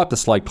wipe the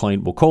slate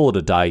clean. We'll call it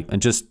a day and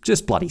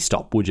just bloody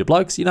stop, would you,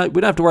 blokes? We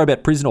don't have to worry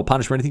about prison or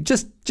punishment or anything.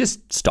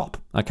 Just stop,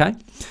 okay?"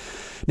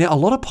 Now, a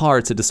lot of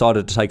pirates have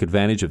decided to take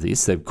advantage of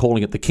this. They're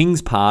calling it the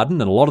King's Pardon,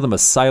 and a lot of them are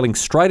sailing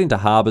straight into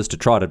harbours to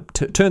try to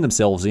turn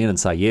themselves in and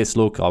say, yes,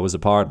 look, I was a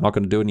pirate, I'm not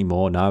going to do it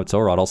anymore. No, it's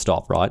all right, I'll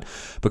stop, right?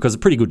 Because it's a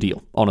pretty good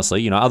deal,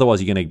 honestly.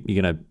 Otherwise you're going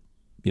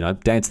to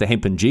dance the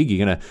hempen jig.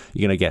 You're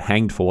gonna get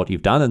hanged for what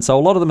you've done. And so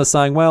a lot of them are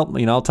saying, well,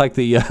 I'll take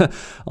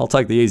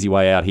the easy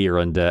way out here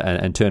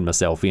and turn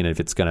myself in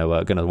if it's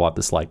gonna wipe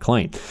the slate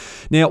clean.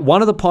 Now,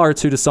 one of the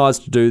pirates who decides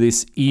to do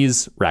this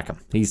is Rackham.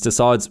 He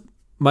decides,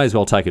 may as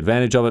well take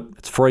advantage of it.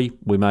 It's free.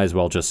 We may as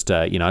well just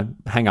hang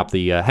up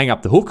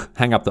the hook,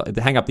 hang up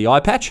the eye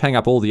patch, hang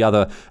up all the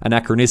other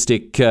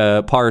anachronistic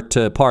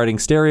pirating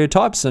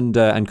stereotypes,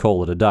 and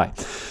call it a day.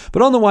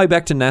 But on the way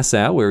back to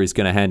Nassau, where he's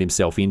going to hand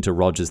himself in to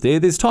Rogers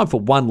there's time for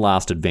one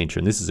last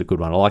adventure, and this is a good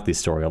one. I like this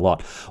story a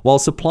lot. While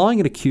supplying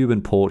at a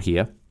Cuban port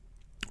here,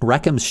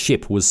 Rackham's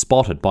ship was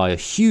spotted by a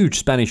huge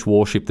Spanish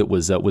warship that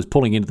was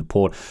pulling into the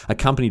port,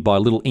 accompanied by a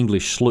little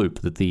English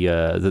sloop that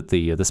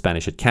the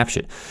Spanish had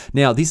captured.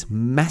 Now, this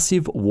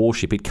massive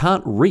warship, it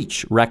can't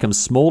reach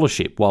Rackham's smaller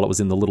ship while it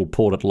was in the little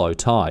port at low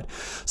tide.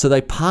 So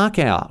they park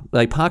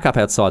up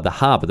outside the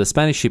harbour. The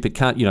Spanish ship, it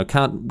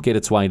can't get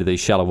its way into these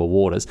shallower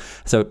waters.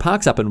 So it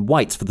parks up and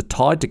waits for the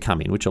tide to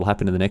come in, which will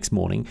happen in the next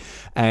morning,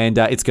 and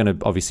it's going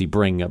to obviously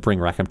bring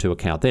Rackham to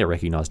account there,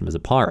 recognised him as a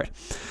pirate.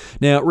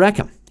 Now,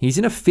 Rackham, he's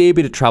in a fair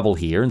bit of trouble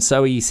here, and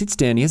so he sits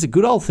down, he has a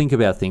good old think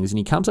about things, and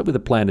he comes up with a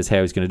plan as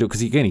how he's going to do it,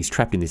 because again, he's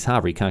trapped in this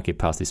harbour, he can't get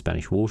past this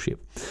Spanish warship.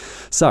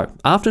 So,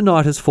 after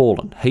night has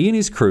fallen, he and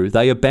his crew,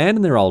 they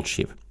abandon their old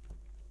ship,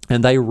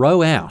 and they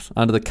row out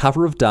under the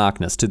cover of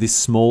darkness to this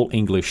small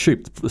English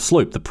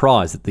sloop, the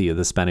prize that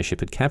the Spanish ship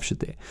had captured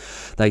there.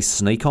 They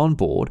sneak on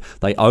board,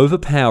 they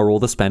overpower all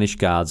the Spanish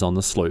guards on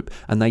the sloop,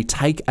 and they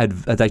take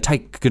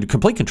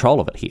complete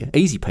control of it here.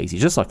 Easy peasy,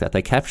 just like that,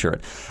 they capture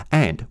it.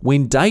 And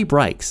when day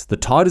breaks, the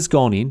tide has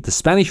gone in, the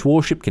Spanish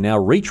warship can now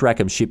reach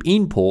Rackham's ship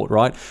in port,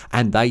 right?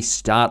 And they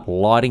start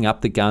lighting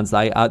up the guns.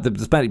 They are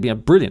the Spanish,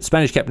 brilliant.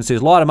 Spanish captain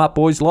says, light them up,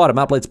 boys, light them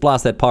up, let's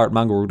blast that pirate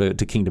mongrel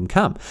to kingdom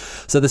come.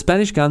 So the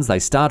Spanish guns, they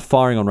start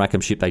firing on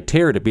Rackham's ship, they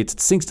tear it to bits, it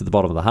sinks to the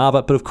bottom of the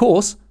harbour, but of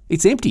course,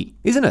 it's empty,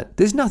 isn't it?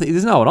 There's no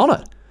one on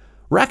it.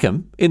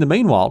 Rackham, in the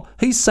meanwhile,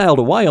 he's sailed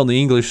away on the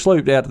English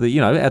sloop out to the,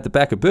 at the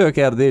back of Burke,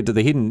 out of there to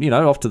the hidden,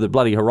 off to the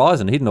bloody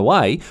horizon, hidden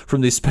away from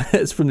this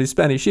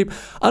Spanish ship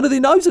under their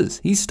noses.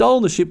 He's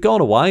stolen the ship,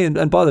 gone away,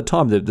 and by the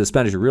time the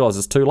Spanish realise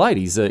it's too late,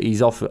 he's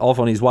off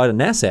on his way to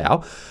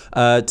Nassau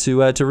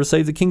to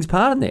receive the King's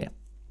pardon there.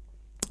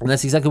 And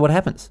that's exactly what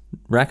happens.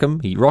 Rackham,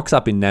 he rocks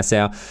up in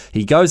Nassau,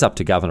 he goes up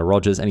to Governor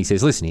Rogers and he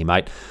says, listen here,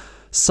 mate,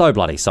 so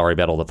bloody sorry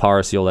about all the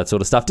piracy, all that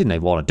sort of stuff. Didn't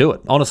even want to do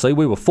it. Honestly,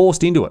 we were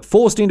forced into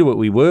it.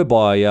 We were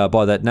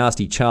by that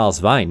nasty Charles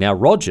Vane. Now,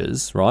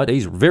 Rogers, right,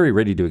 he's very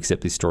ready to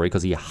accept this story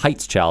because he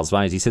hates Charles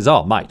Vane. He says,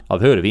 oh, mate, I've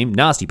heard of him.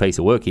 Nasty piece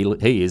of work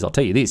he is. I'll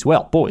tell you this.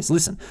 Well, boys,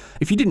 listen,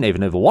 if you didn't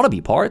even ever want to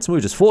be pirates and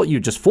you were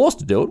just forced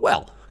to do it,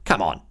 well,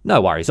 come on,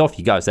 no worries, off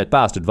you go. So that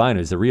bastard Vane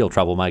who's the real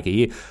troublemaker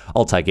here.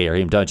 I'll take care of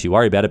him, don't you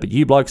worry about it. But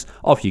you blokes,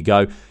 off you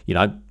go,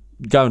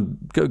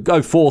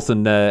 go forth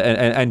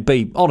and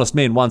be honest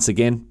men once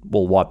again.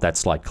 We'll wipe that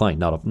slate clean,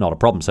 not a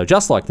problem. So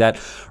just like that,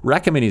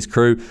 Rackham and his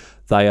crew,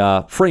 they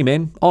are free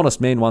men,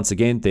 honest men once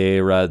again.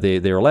 They're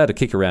allowed to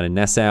kick around in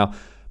Nassau,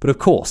 but of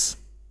course,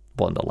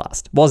 wasn't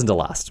to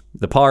last.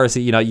 The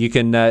piracy,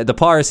 the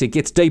piracy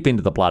gets deep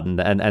into the blood,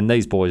 and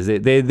these boys,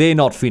 they're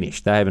not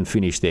finished. They haven't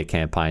finished their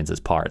campaigns as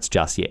pirates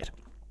just yet.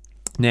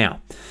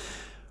 Now,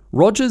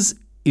 Rogers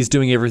is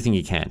doing everything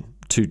he can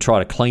to try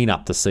to clean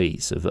up the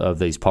seas of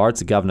these pirates.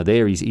 The governor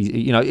there,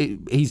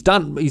 he's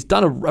done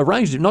a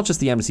range of, not just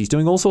the amnesty, he's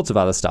doing all sorts of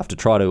other stuff to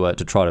try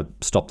to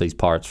stop these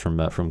pirates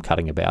from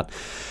cutting about.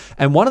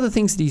 And one of the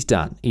things that he's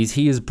done is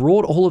he has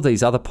brought all of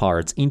these other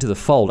pirates into the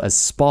fold as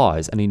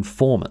spies and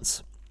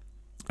informants.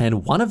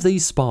 And one of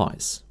these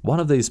spies,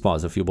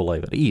 if you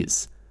believe it,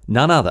 is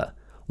none other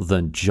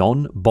than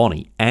John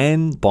Bonny,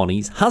 Anne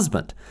Bonny's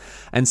husband.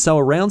 And so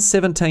around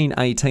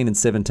 1718 and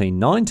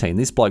 1719,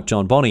 this bloke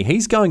John Bonny,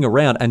 he's going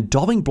around and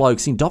dobbing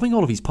blokes in, dobbing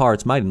all of his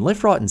pirates mate in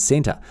left, right and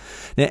centre.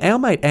 Now, our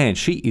mate Anne,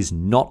 she is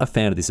not a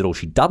fan of this at all.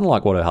 She doesn't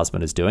like what her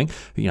husband is doing.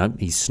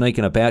 He's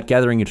sneaking about,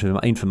 gathering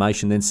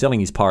information, then selling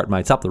his pirate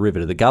mates up the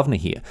river to the governor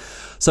here.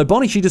 So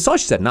Bonny, she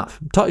decides she's had enough.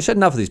 She's had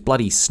enough of this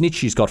bloody snitch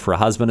she's got for a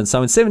husband. And so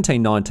in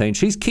 1719,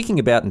 she's kicking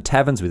about in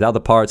taverns with other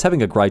pirates,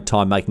 having a great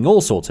time, making all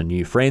sorts of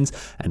new friends.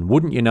 And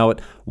wouldn't you know it,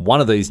 one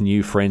of these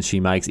new friends she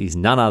makes is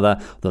none other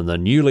than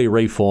the newly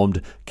reformed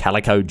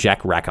Calico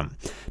Jack Rackham.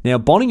 Now,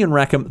 Bonny and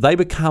Rackham, they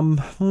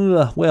become,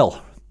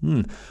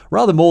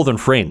 rather more than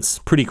friends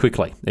pretty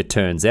quickly, it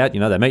turns out.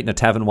 They meet in a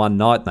tavern one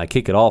night and they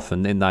kick it off,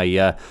 and then they,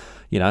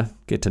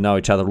 get to know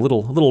each other a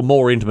little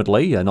more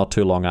intimately not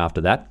too long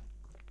after that.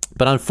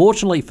 But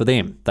unfortunately for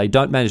them, they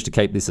don't manage to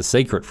keep this a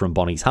secret from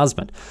Bonny's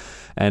husband.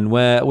 And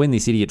when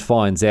this idiot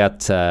finds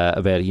out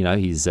about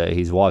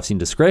his wife's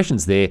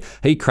indiscretions there,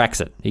 he cracks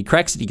it. He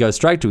goes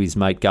straight to his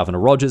mate Governor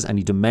Rogers, and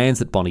he demands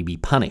that Bonny be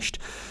punished.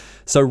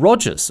 So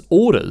Rogers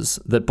orders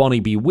that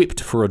Bonny be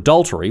whipped for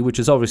adultery, which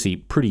is obviously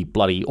pretty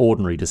bloody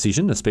ordinary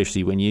decision,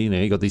 especially when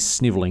you got this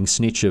snivelling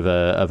snitch of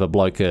a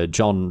bloke,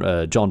 John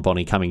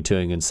Bonny, coming to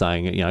him and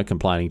saying,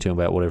 complaining to him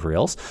about whatever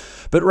else.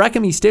 But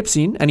Rackham, he steps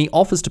in and he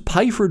offers to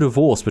pay for a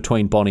divorce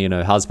between Bonny and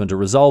her husband to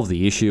resolve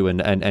the issue and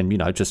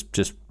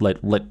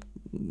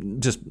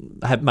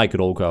make it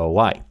all go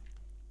away.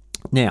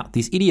 Now,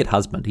 this idiot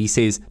husband, he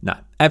says, no,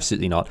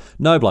 absolutely not.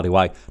 No bloody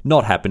way.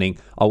 Not happening.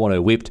 I want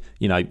her whipped.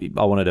 I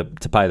want her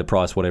to pay the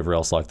price, whatever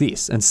else like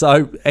this. And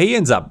so he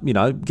ends up,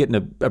 getting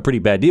a pretty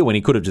bad deal when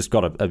he could have just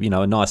got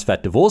a nice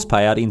fat divorce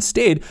payout.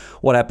 Instead,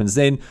 what happens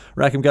then?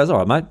 Rackham goes, all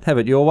right, mate, have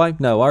it your way.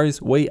 No worries.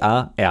 We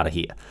are out of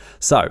here.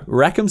 So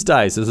Rackham's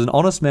days as an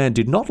honest man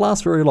did not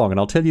last very long. And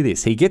I'll tell you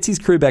this, he gets his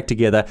crew back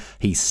together.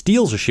 He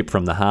steals a ship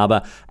from the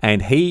harbour,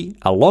 and he,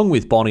 along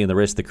with Bonny and the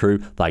rest of the crew,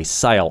 they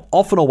sail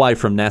off and away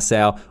from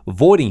Nassau,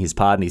 voiding his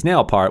pardon. He's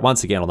now a pirate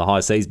once again on the high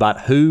seas,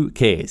 but who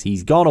cares?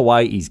 He's gone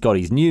away. He's got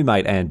his new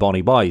mate Anne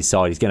Bonny by his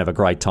side. He's going to have a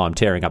great time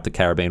tearing up the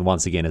Caribbean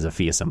once again as a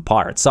fearsome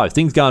pirate. So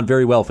things going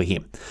very well for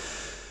him.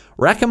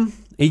 Rackham,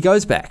 he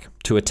goes back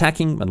to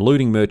attacking and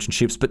looting merchant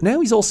ships, but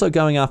now he's also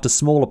going after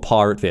smaller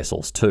pirate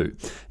vessels too.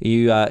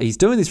 He's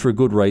doing this for a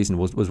good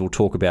reason, as we'll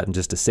talk about in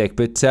just a sec.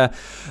 But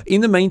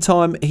in the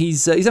meantime,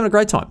 he's having a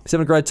great time. He's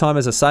having a great time,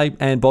 as I say.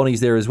 Anne Bonny's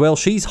there as well.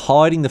 She's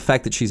hiding the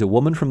fact that she's a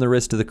woman from the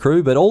rest of the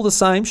crew, but all the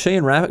same, she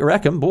and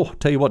Rackham,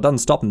 tell you what, doesn't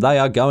stop them. They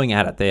are going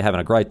at it. They're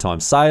having a great time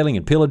sailing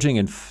and pillaging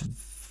and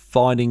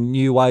finding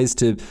new ways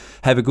to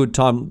have a good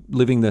time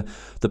living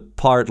the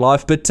pirate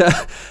life. But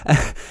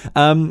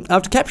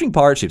after capturing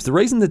pirate ships, the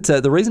reason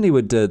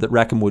that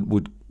Rackham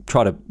would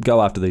try to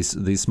go after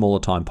these smaller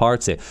time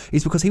pirates there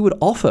is because he would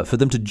offer for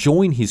them to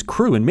join his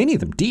crew, and many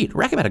of them did.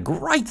 Rackham had a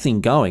great thing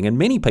going, and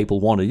many people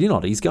wanted in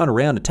on it. He's going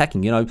around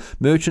attacking,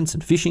 merchants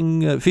and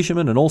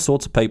fishermen and all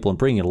sorts of people, and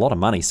bringing in a lot of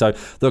money. So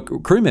the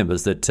crew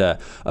members that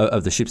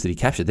of the ships that he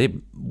captured, they're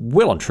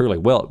well and truly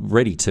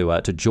ready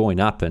to join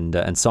up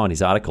and sign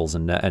his articles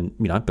and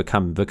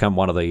become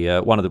one of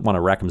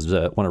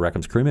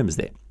Rackham's crew members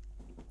there.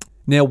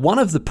 Now, one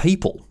of the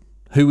people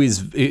who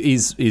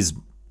is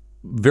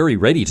very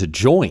ready to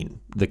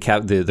join the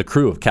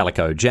crew of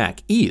Calico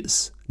Jack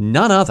is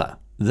none other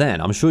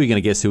than, I'm sure you're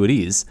going to guess who it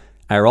is,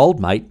 our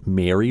old mate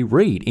Mary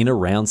Read in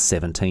around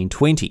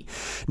 1720.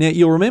 Now,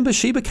 you'll remember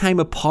she became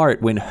a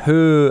pirate when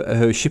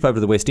her ship over to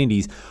the West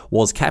Indies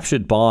was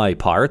captured by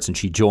pirates, and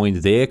she joined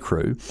their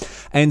crew.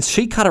 And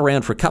she cut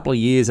around for a couple of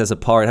years as a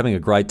pirate, having a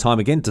great time,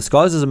 again,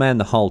 disguised as a man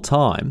the whole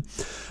time.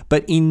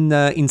 But in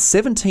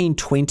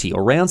 1720,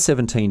 around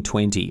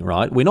 1720,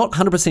 right, we're not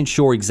 100%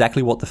 sure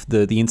exactly what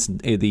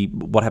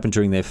what happened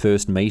during their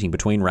first meeting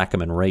between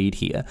Rackham and Read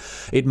here.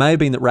 It may have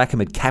been that Rackham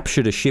had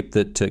captured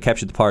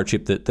the pirate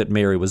ship that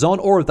Mary was on,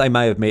 or they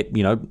may have met,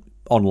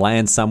 on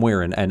land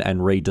somewhere,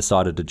 and Read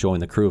decided to join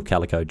the crew of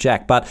Calico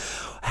Jack. But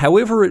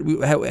however,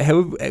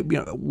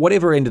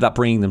 whatever ended up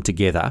bringing them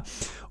together,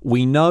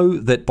 we know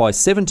that by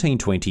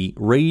 1720,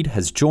 Read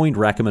has joined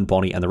Rackham and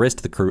Bonny and the rest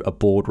of the crew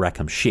aboard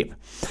Rackham's ship.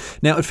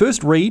 Now, at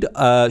first, Read,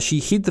 she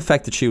hid the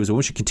fact that she was a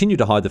woman. She continued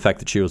to hide the fact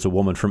that she was a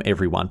woman from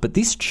everyone. But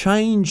this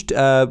changed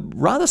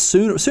rather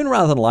sooner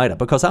rather than later,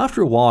 because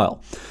after a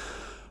while,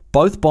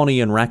 both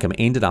Bonny and Rackham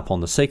ended up on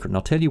the secret, and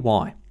I'll tell you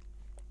why.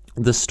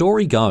 The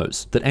story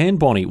goes that Anne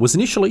Bonny was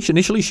initially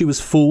she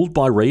was fooled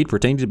by Reed,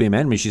 pretending to be a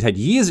man. I mean, she's had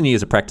years and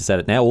years of practice at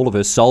it now, all of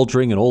her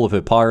soldiering and all of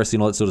her piracy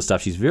and all that sort of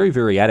stuff. She's very,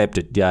 very adept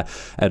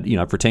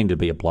at pretending to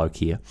be a bloke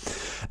here.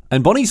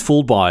 And Bonny's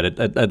fooled by it,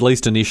 at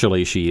least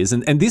initially she is.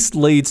 And this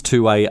leads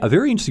to a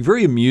very interesting,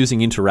 very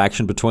amusing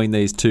interaction between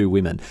these two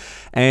women.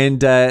 And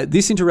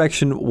this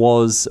interaction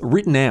was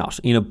written out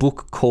in a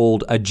book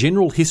called A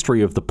General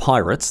History of the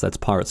Pirates. That's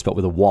pirates spelled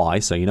with a Y,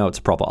 so you know it's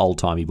a proper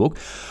old-timey book,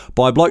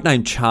 by a bloke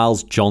named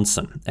Charles Johnson.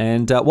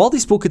 And while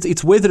this book,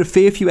 it's weathered a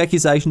fair few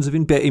accusations of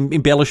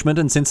embellishment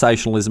and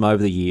sensationalism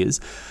over the years,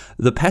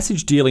 the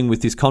passage dealing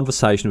with this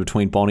conversation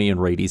between Bonny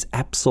and Reed is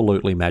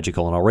absolutely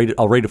magical, and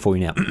I'll read it for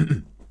you now.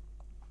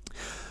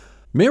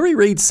 Mary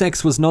Reed's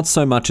sex was not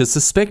so much as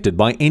suspected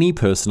by any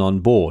person on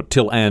board,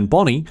 till Anne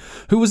Bonny,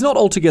 who was not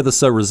altogether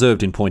so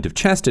reserved in point of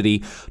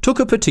chastity, took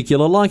a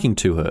particular liking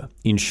to her.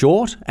 In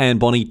short, Anne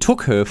Bonny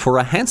took her for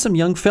a handsome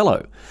young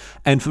fellow,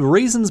 and for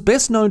reasons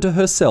best known to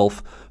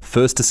herself,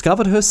 first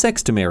discovered her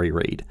sex to Mary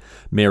Reed.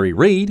 Mary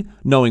Reed,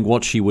 knowing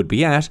what she would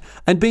be at,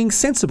 and being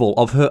sensible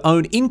of her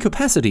own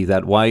incapacity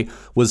that way,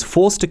 was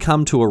forced to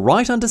come to a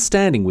right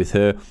understanding with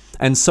her,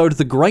 and so to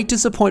the great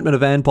disappointment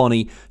of Anne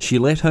Bonny, she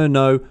let her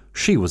know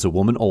she was a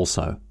woman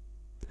also.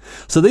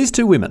 So these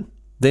two women,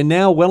 they're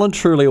now well and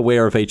truly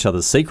aware of each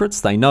other's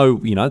secrets. They know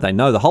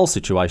the whole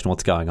situation,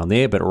 what's going on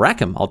there. But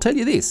Rackham, I'll tell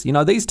you this,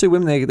 these two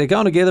women, they're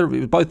going together,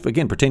 both,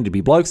 again, pretending to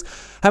be blokes,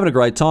 having a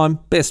great time,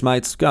 best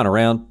mates, going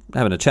around,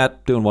 having a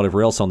chat, doing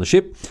whatever else on the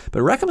ship.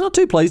 But Rackham's not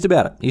too pleased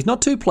about it. He's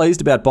not too pleased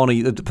about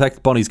Bonny, the fact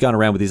that Bonny's going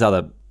around with his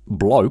other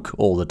bloke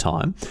all the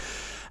time.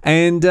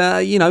 And,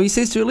 he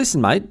says to her, listen,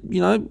 mate,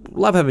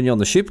 love having you on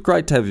the ship.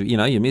 Great to have,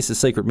 your missus,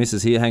 secret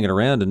missus here hanging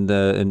around and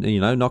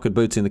knocking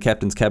boots in the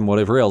captain's cabin,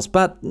 whatever else.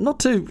 But not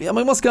to,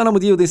 what's going on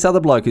with you with this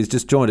other bloke who's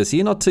just joined us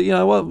here? Not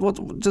to,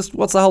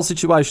 what's the whole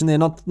situation there?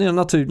 Not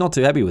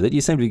too happy with it. You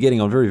seem to be getting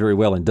on very, very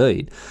well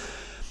indeed.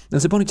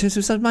 And so Bonny turns to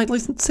him and says, mate,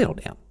 listen, settle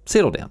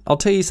down. I'll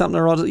tell you something,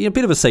 all right? A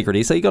bit of a secret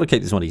here, so you've got to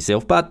keep this one to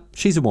yourself, but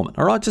she's a woman,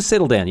 all right? Just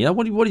settle down,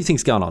 What do you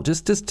think's going on?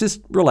 Just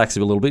relax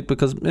a little bit,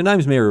 because her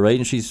name's Mary Reed,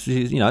 and she's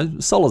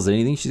solid as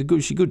anything. She's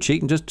a good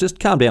chick, and just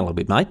calm down a little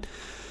bit, mate.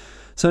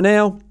 So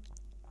now,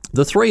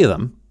 the three of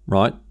them,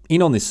 right,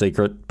 in on this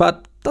secret,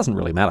 but doesn't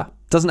really matter.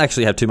 Doesn't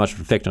actually have too much of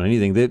an effect on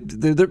anything.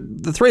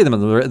 The three of them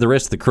and the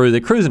rest of the crew, they're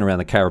cruising around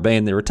the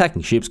Caribbean, they're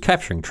attacking ships,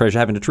 capturing treasure,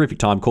 having a terrific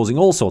time, causing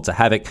all sorts of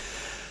havoc.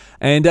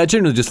 And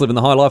generally just living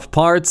the high life of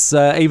pirates,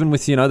 even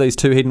with, these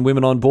two hidden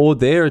women on board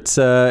there. It's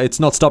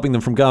not stopping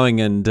them from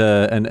going and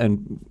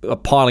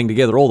piling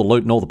together all the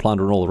loot and all the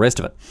plunder and all the rest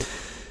of it.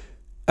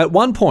 At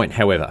one point,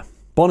 however,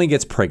 Bonny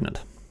gets pregnant.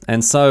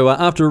 And so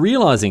after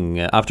realising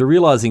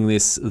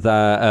this,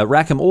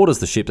 Rackham orders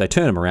the ship, they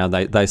turn him around,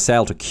 they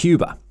sail to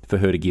Cuba for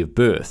her to give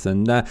birth.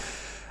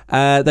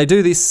 And they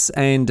do this,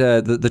 and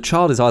the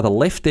child is either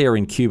left there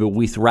in Cuba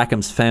with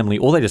Rackham's family,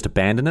 or they just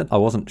abandon it. I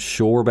wasn't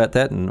sure about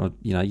that, and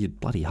you'd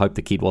bloody hope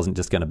the kid wasn't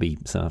just going to be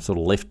sort of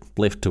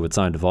left to its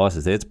own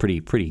devices there. It's a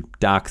pretty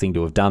dark thing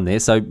to have done there.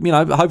 So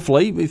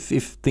hopefully,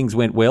 if things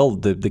went well,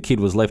 the kid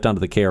was left under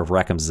the care of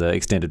Rackham's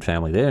extended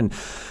family there. And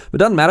it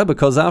doesn't matter,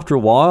 because after a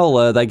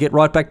while they get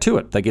right back to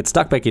it. They get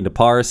stuck back into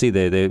piracy.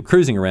 They're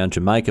cruising around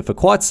Jamaica for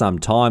quite some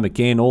time.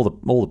 Again, all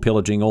the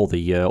pillaging, all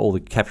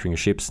the capturing of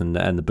ships and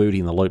the booty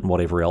and the loot and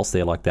whatever else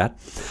there like that.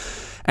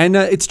 And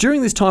it's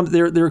during this time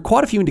that there are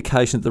quite a few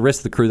indications that the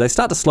rest of the crew, they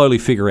start to slowly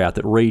figure out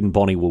that Reed and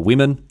Bonny were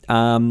women,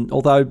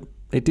 although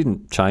it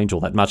didn't change all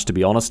that much, to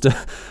be honest.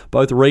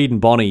 Both Reed and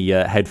Bonny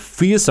had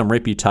fearsome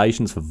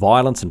reputations for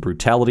violence and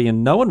brutality,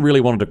 and no one really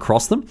wanted to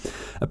cross them.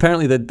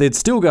 Apparently, they'd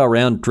still go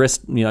around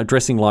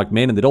dressing like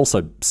men, and they'd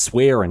also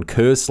swear and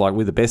curse like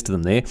we're the best of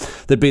them there.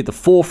 They'd be at the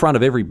forefront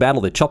of every battle.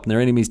 They're chopping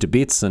their enemies to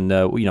bits, and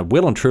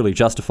well and truly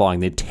justifying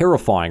their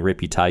terrifying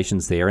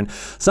reputations there. And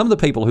some of the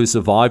people who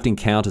survived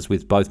encounters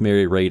with both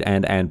Mary Reed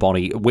and Anne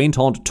Bonny went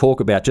on to talk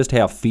about just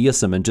how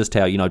fearsome and just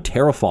how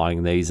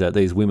terrifying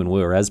these women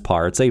were as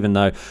pirates, even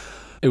though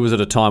it was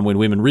at a time when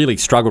women really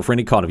struggled for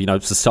any kind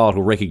of,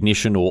 societal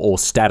recognition or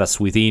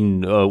status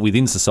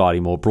within society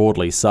more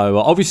broadly. So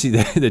obviously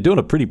they're doing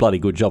a pretty bloody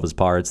good job as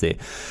pirates there.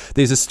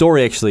 There's a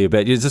story actually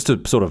about, just to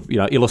sort of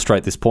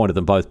illustrate this point of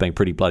them both being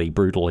pretty bloody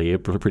brutal here,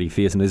 pretty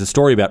fierce. And there's a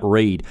story about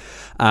Reed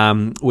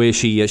where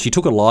she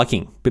took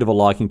a bit of a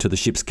liking to the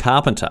ship's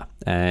carpenter,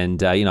 and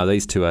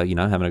these two are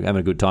having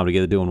a good time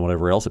together, doing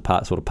whatever else,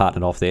 sort of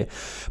partnered off there.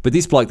 But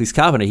this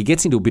carpenter, he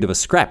gets into a bit of a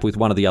scrap with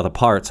one of the other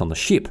pirates on the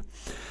ship.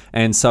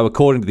 And so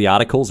according to the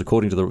articles,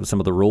 according to some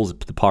of the rules of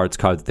the Pirates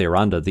Code that they're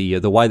under, the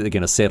way that they're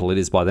going to settle it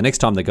is by the next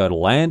time they go to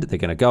land, they're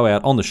going to go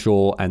out on the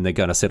shore and they're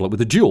going to settle it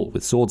with a duel,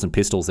 with swords and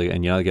pistols.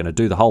 And, they're going to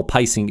do the whole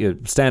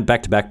pacing, stand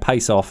back to back,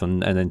 pace off,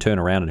 and then turn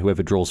around, and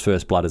whoever draws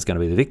first blood is going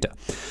to be the victor.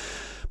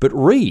 But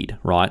Reed,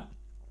 right,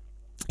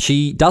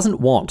 she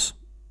doesn't want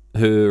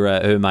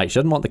her mate. She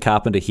doesn't want the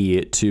carpenter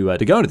here to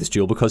go into this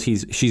duel because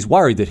she's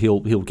worried that he'll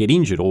get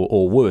injured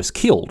or worse,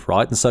 killed,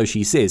 right? And so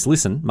she says,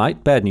 "Listen,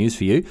 mate, bad news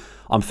for you.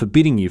 I'm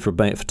forbidding you for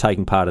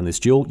taking part in this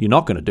duel. You're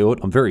not going to do it.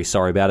 I'm very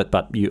sorry about it,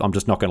 but I'm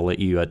just not going to let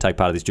you take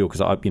part of this duel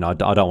because I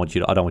don't want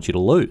you to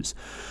lose."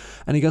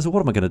 And he goes, "Well, what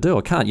am I going to do?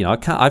 I can't.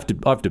 I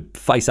have to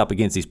face up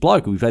against this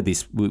bloke. We've had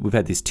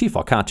this tiff.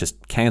 I can't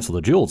just cancel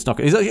the duel. It's not."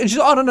 And she's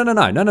like, "Oh,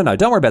 no.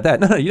 Don't worry about that.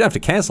 No, you don't have to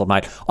cancel it,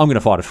 mate. I'm going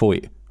to fight it for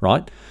you,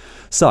 right?"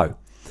 So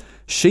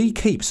she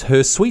keeps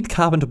her sweet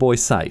carpenter boy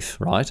safe,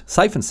 right,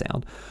 safe and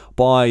sound,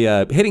 by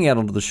heading out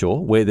onto the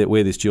shore where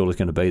this duel is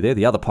going to be. There,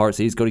 the other pirates,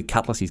 he's got his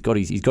cutlass, he's got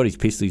his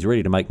pistol, he's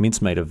ready to make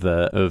mincemeat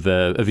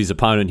of his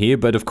opponent here.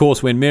 But of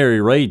course, when Mary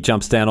Read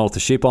jumps down off the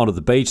ship onto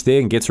the beach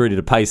there and gets ready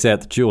to pace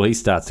out the duel, he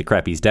starts to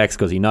crap his dacks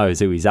because he knows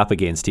who he's up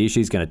against here.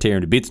 She's going to tear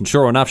him to bits, and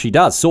sure enough, she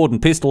does. Sword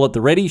and pistol at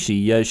the ready.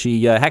 She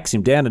hacks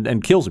him down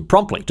and kills him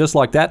promptly, just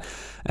like that.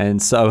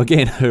 And so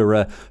again,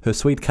 her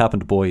sweet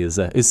carpenter boy is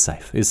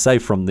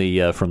safe from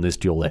this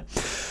duel there.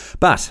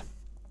 But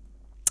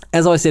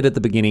as I said at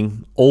the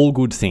beginning, all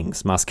good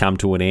things must come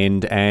to an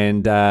end,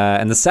 and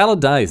the salad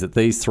days that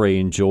these three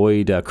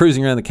enjoyed,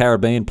 cruising around the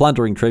Caribbean,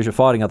 plundering treasure,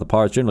 fighting other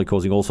pirates, generally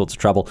causing all sorts of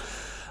trouble,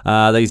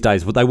 these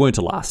days, they weren't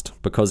to last,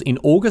 because in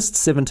August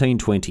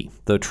 1720,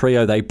 the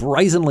trio, they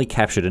brazenly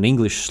captured an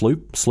English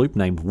sloop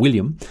named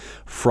William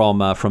from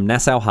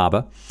Nassau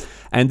Harbour.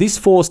 And this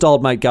forced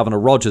old mate Governor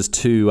Rogers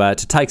to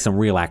take some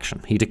real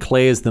action. He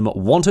declares them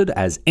wanted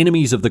as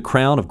enemies of the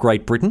Crown of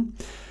Great Britain.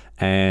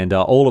 And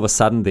all of a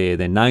sudden, their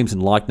names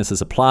and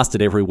likenesses are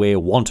plastered everywhere,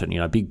 wanted,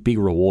 big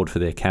reward for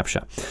their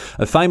capture.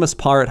 A famous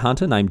pirate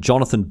hunter named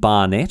Jonathan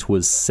Barnett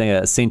was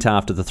sent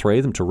after the three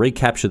of them to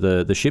recapture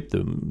the ship,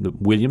 the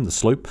William, the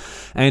sloop,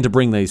 and to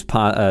bring these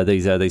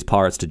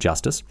pirates to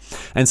justice.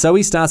 And so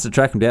he starts to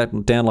track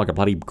them down like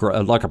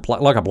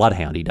a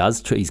bloodhound. He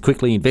does. He's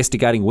quickly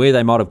investigating where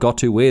they might have got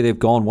to, where they've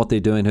gone, what they're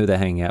doing, who they're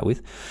hanging out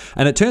with.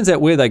 And it turns out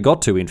where they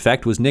got to, in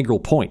fact, was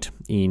Negril Point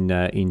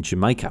in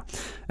Jamaica.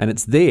 And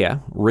it's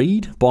there,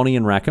 Reed, Bonny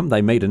and Rackham,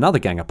 they meet another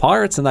gang of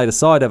pirates and they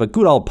decide to have a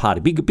good old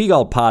party, big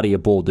old party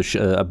aboard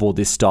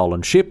this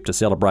stolen ship to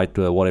celebrate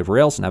whatever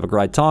else and have a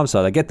great time.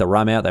 So they get the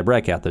rum out, they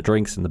break out the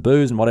drinks and the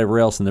booze and whatever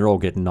else, and they're all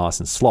getting nice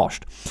and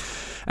sloshed.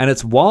 And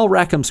it's while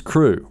Rackham's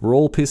crew were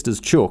all pissed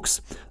as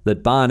chooks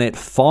that Barnett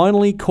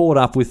finally caught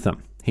up with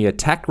them. He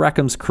attacked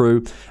Rackham's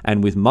crew,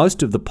 and with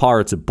most of the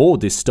pirates aboard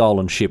this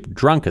stolen ship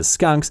drunk as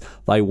skunks,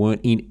 they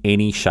weren't in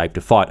any shape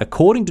to fight.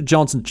 According to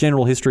Johnson's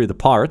General History of the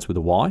Pirates, with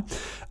a Y,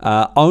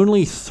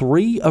 only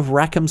 3 of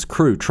Rackham's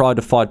crew tried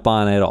to fight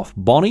Barnett off.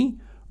 Bonny,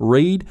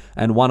 Reed,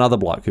 and one other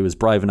bloke who was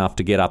brave enough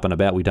to get up and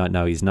about. We don't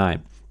know his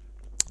name.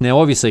 Now,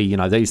 obviously,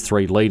 these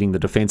three leading the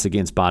defence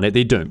against Barnett,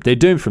 they're doomed. They're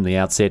doomed from the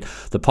outset.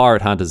 The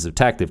pirate hunters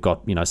attack. They've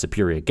got,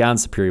 superior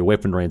guns, superior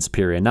weaponry, and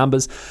superior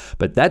numbers.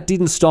 But that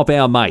didn't stop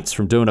our mates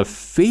from doing a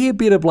fair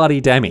bit of bloody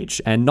damage,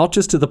 and not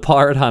just to the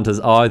pirate hunters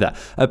either.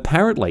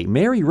 Apparently,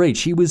 Mary Read,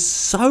 she was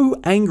so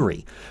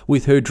angry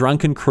with her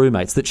drunken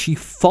crewmates that she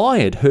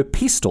fired her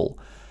pistol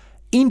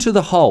into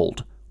the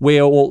hold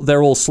where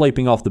they're all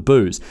sleeping off the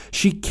booze.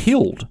 She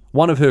killed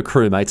one of her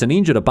crewmates and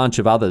injured a bunch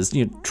of others,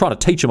 trying to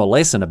teach them a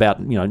lesson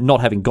about,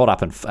 not having got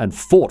up and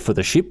fought for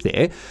the ship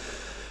there.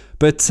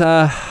 But,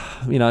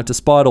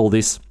 despite all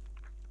this,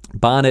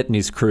 Barnett and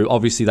his crew,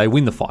 obviously, they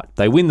win the fight.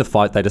 They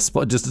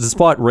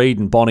despite Reed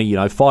and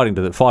Bonny, fighting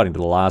to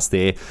the last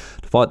there.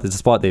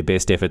 Despite their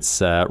best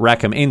efforts,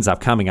 Rackham ends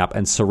up coming up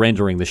and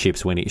surrendering the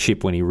ship when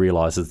he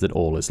realises that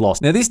all is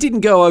lost. Now, this didn't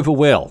go over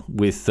well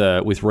with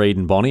Reed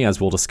and Bonny, as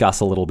we'll discuss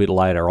a little bit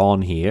later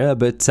on here.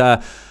 But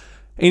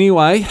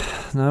anyway,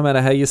 no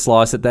matter how you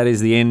slice it, that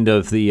is the end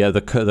of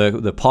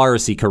the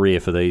piracy career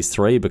for these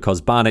three,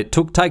 because Barnett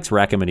takes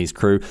Rackham and his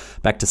crew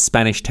back to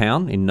Spanish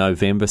Town in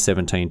November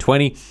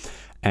 1720.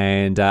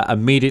 And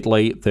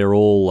immediately they're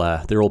all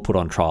put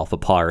on trial for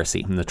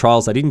piracy. And the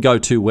trials, they didn't go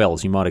too well,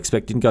 as you might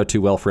expect, didn't go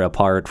too well for our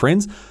pirate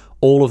friends.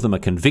 All of them are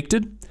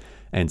convicted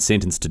and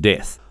sentenced to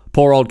death.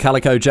 Poor old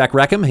Calico Jack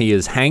Rackham, he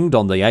is hanged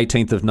on the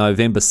 18th of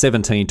November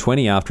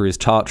 1720 after his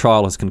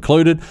trial has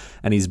concluded,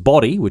 and his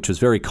body, which was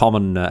very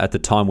common at the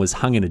time, was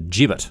hung in a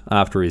gibbet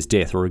after his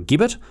death, or a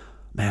gibbet.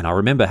 Man, I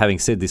remember having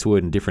said this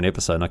word in a different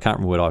episode, and I can't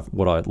remember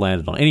what I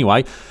landed on.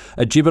 Anyway,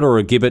 a gibbet or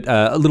a gibbet,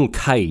 a little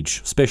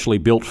cage specially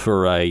built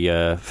for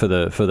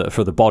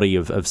the body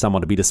of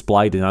someone to be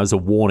displayed, as a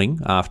warning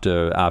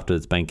after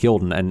it's been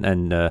killed.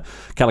 And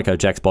Calico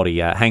Jack's body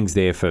hangs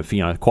there for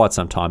quite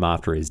some time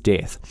after his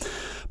death.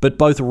 But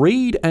both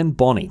Reed and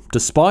Bonny,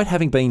 despite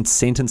having been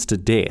sentenced to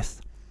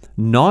death,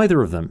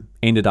 neither of them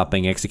ended up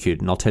being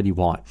executed, and I'll tell you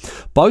why.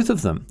 Both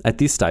of them, at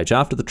this stage,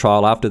 after the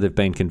trial, after they've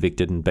been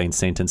convicted and been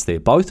sentenced there,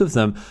 both of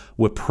them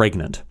were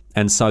pregnant.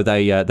 And so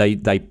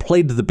they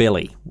pled the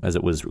belly, as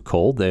it was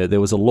called.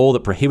 There was a law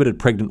that prohibited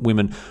pregnant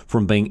women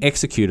from being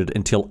executed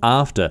until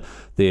if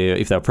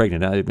they were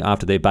pregnant,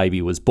 after their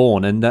baby was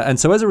born. And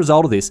so as a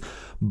result of this,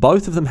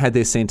 both of them had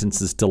their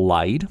sentences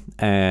delayed,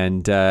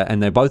 and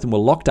they both of them were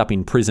locked up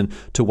in prison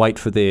to wait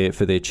for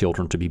their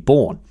children to be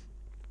born.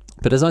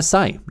 But as I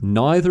say,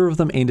 neither of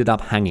them ended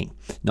up hanging.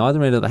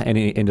 Neither ended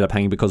up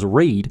hanging because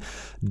Reed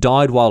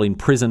died while in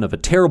prison of a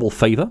terrible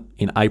fever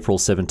in April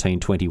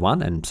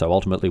 1721, and so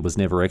ultimately was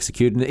never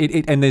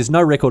executed. And there's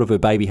no record of her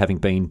baby having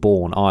been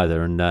born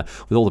either. And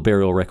with all the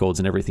burial records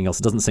and everything else,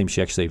 it doesn't seem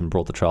she actually even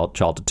brought the child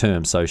to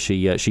term. So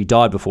she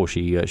died before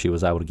she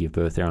was able to give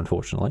birth there,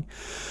 unfortunately.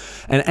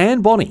 And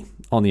Anne Bonny,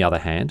 on the other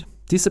hand,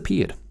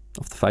 disappeared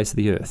off the face of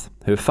the earth.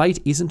 Her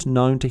fate isn't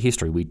known to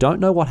history. We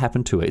don't know what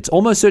happened to her. It's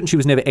almost certain she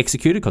was never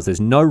executed because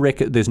there's no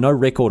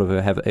record of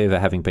her ever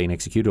having been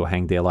executed or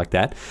hanged there like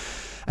that.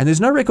 And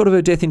there's no record of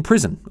her death in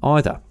prison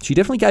either. She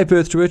definitely gave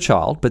birth to her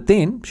child, but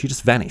then she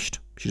just vanished.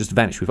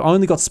 We've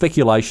only got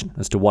speculation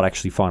as to what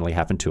actually finally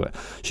happened to her.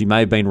 She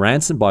may have been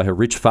ransomed by her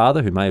rich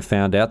father, who may have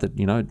found out that,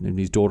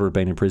 his daughter had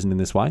been imprisoned in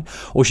this way.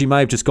 Or she may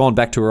have just gone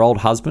back to her old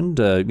husband,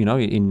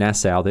 in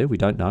Nassau there. We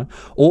don't know.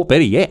 Or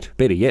better yet,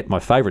 my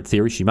favourite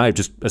theory, she may have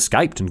just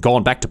escaped and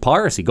gone back to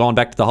piracy, gone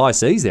back to the high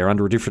seas there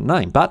under a different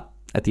name. But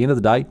at the end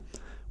of the day,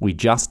 we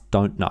just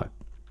don't know.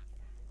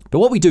 But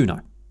what we do know,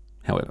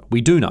 however,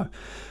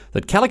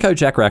 that Calico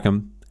Jack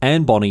Rackham,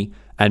 Anne Bonny,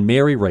 and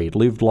Mary Read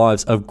lived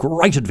lives of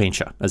great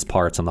adventure as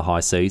pirates on the high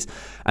seas,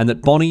 and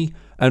that Bonny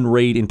and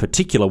Read in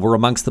particular were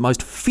amongst the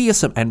most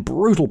fearsome and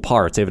brutal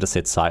pirates ever to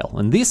set sail.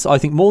 And this, I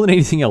think, more than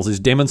anything else, is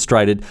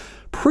demonstrated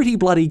pretty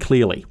bloody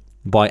clearly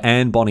by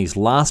Anne Bonny's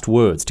last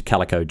words to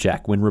Calico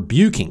Jack when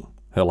rebuking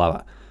her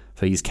lover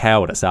for his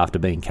cowardice after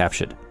being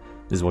captured.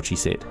 This is what she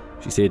said.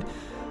 She said,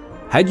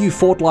 "Had you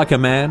fought like a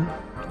man,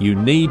 you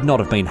need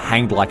not have been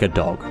hanged like a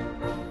dog."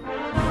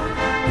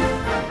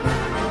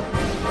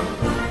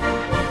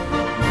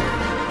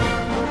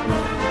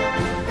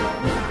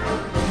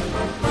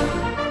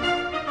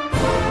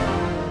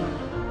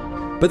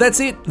 But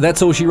that's it.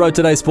 That's all she wrote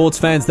today, sports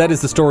fans. That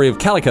is the story of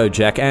Calico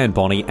Jack, Anne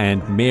Bonny,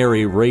 and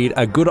Mary Read.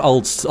 A good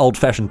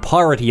old-fashioned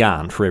pirate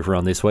yarn for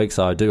everyone this week,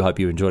 so I do hope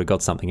you enjoyed it,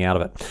 got something out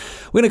of it.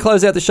 We're going to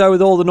close out the show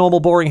with all the normal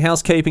boring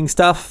housekeeping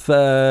stuff.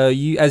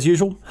 As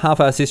usual,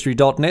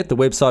 halfarshistory.net, the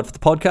website for the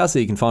podcast, so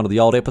you can find all the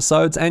old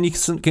episodes, and you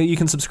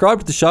can subscribe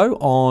to the show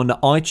on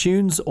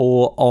iTunes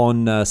or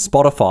on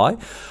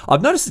Spotify.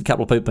 I've noticed a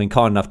couple of people have been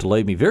kind enough to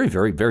leave me very,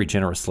 very, very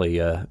generous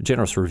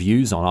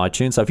reviews on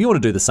iTunes, so if you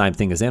want to do the same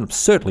thing as them, I'm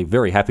certainly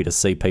very happy to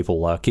see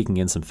people kicking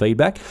in some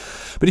feedback.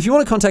 But if you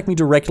want to contact me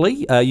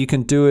directly, you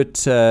can do it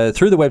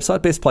through the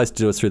website. Best place to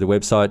do it is through the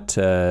website.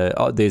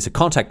 There's a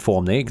contact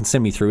form there. You can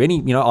send me through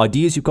any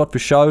ideas you've got for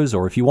shows,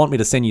 or if you want me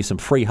to send you some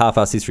free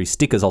Half-Arsed History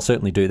stickers, I'll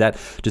certainly do that.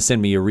 Just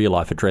send me your real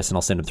life address and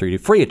I'll send them through to you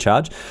free of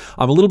charge.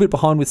 I'm a little bit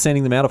behind with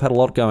sending them out. I've had a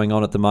lot going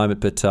on at the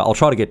moment, but I'll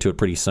try to get to it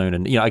pretty soon.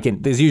 And again,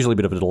 there's usually a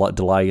bit of a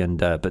delay,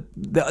 but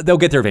they'll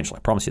get there eventually.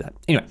 I promise you that.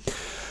 Anyway.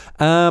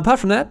 Apart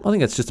from that, I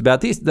think that's just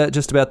about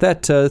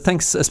that.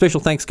 Thanks, a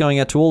special thanks going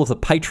out to all of the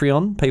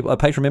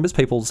Patreon members,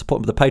 people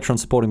support the Patreon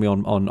supporting me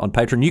on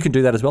Patreon. You can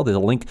do that as well. There's a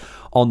link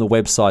on the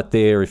website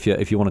there if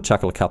you want to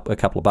chuckle a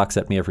couple of bucks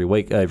at me every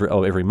week,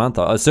 every month.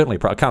 I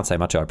can't say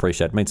much. I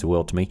appreciate it. It means the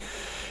world to me.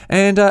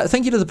 And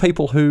thank you to the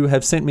people who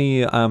have sent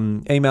me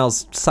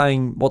emails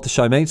saying what the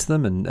show means to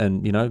them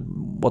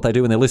and what they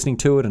do when they're listening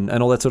to it and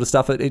all that sort of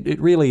stuff. It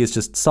really is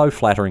just so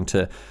flattering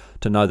to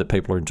know that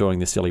people are enjoying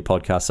this silly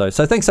podcast.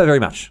 So thanks so very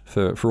much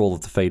for all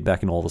of the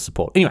feedback and all the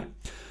support. Anyway,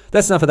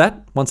 that's enough of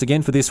that. Once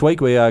again, for this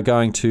week, we are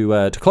going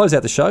to close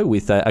out the show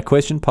with a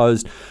question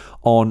posed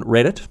on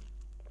Reddit.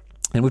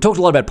 And we've talked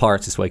a lot about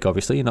pirates this week,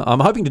 obviously, and I'm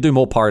hoping to do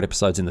more pirate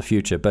episodes in the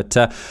future. But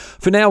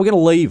for now, we're going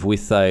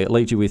to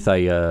lead you with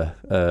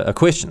a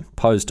question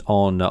posed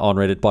on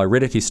Reddit by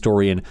Reddit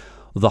historian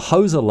The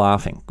Hoser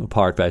Laughing, a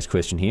pirate-based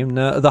question here. And,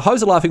 The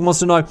Hoser Laughing wants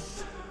to know,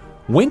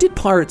 when did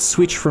pirates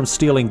switch from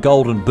stealing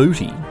golden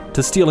booty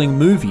to stealing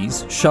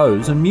movies,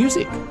 shows, and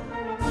music?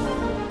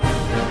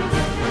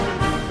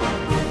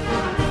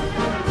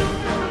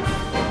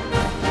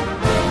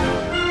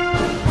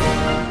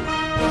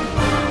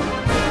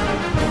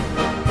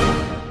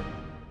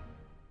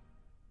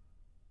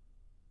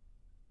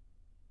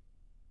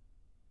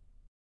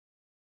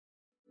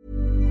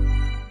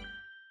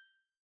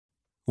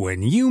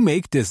 When you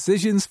make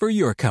decisions for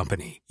your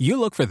company, you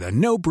look for the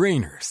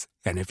no-brainers.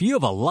 And if you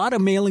have a lot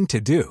of mailing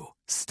to do,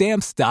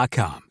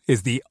 Stamps.com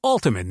is the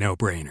ultimate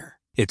no-brainer.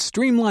 It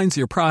streamlines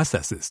your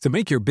processes to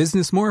make your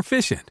business more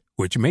efficient,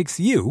 which makes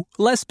you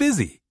less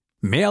busy.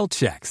 Mail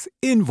checks,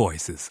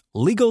 invoices,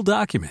 legal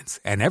documents,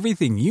 and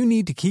everything you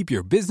need to keep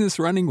your business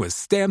running with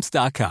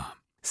Stamps.com.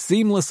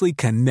 Seamlessly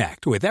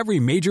connect with every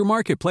major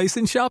marketplace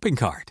and shopping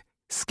cart.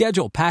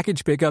 Schedule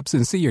package pickups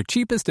and see your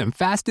cheapest and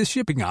fastest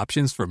shipping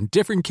options from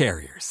different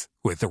carriers,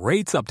 with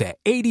rates up to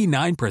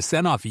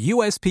 89% off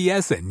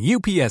USPS and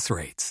UPS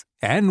rates.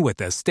 And with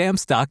the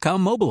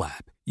Stamps.com mobile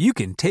app, you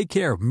can take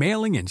care of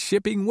mailing and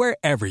shipping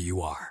wherever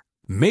you are.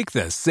 Make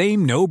the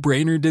same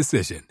no-brainer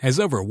decision as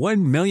over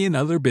 1 million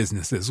other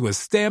businesses with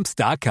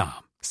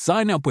Stamps.com.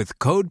 Sign up with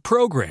code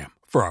PROGRAM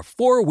for a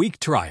 4-week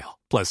trial,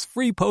 plus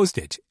free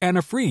postage and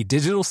a free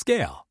digital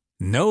scale.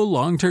 No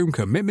long-term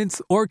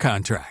commitments or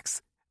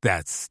contracts.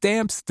 That's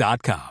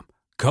Stamps.com.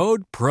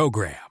 Code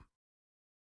PROGRAM.